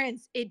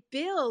endurance, it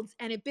builds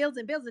and it builds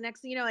and builds. The next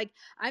thing you know, like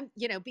I'm,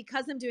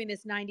 because I'm doing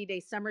this 90-day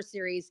summer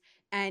series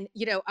and,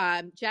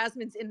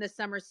 Jasmine's in the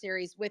summer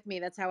series with me.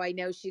 That's how I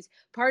know she's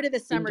part of the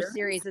summer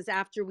series is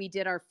after we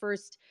did our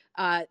first,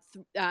 I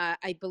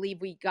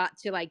believe we got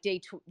to like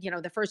day,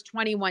 the first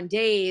 21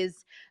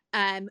 days.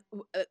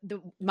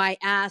 My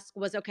ask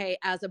was, okay,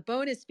 as a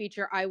bonus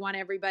feature, I want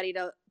everybody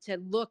to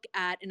look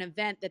at an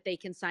event that they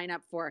can sign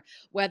up for,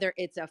 whether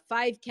it's a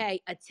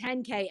 5K, a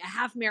 10K, a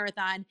half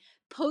marathon,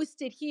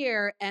 post it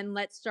here and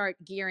let's start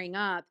gearing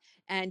up.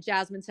 And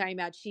Jasmine's talking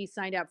about she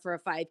signed up for a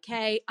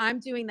 5K. I'm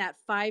doing that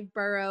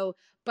 5-borough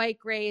bike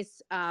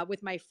race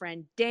with my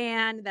friend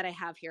Dan that I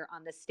have here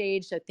on the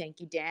stage. So thank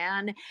you,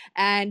 Dan.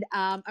 And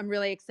I'm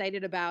really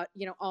excited about,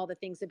 all the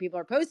things that people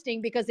are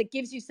posting because it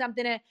gives you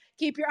something to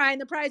keep your eye on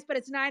the prize. But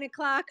it's 9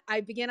 o'clock.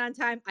 I begin on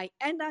time. I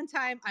end on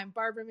time. I'm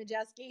Barbara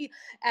Majeski,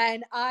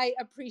 and I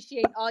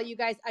appreciate all you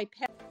guys.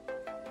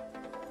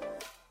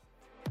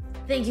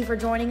 Thank you for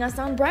joining us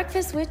on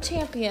Breakfast with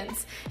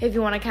Champions. If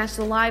you want to catch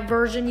the live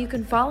version, you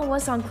can follow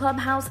us on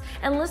Clubhouse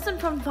and listen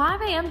from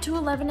 5 a.m. to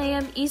 11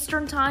 a.m.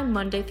 Eastern Time,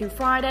 Monday through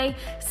Friday,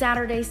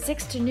 Saturdays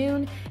 6 to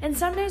noon, and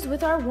Sundays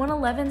with our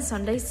 111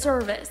 Sunday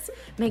service.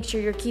 Make sure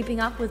you're keeping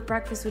up with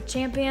Breakfast with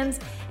Champions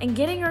and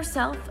getting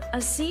yourself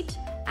a seat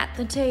at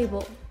the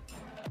table.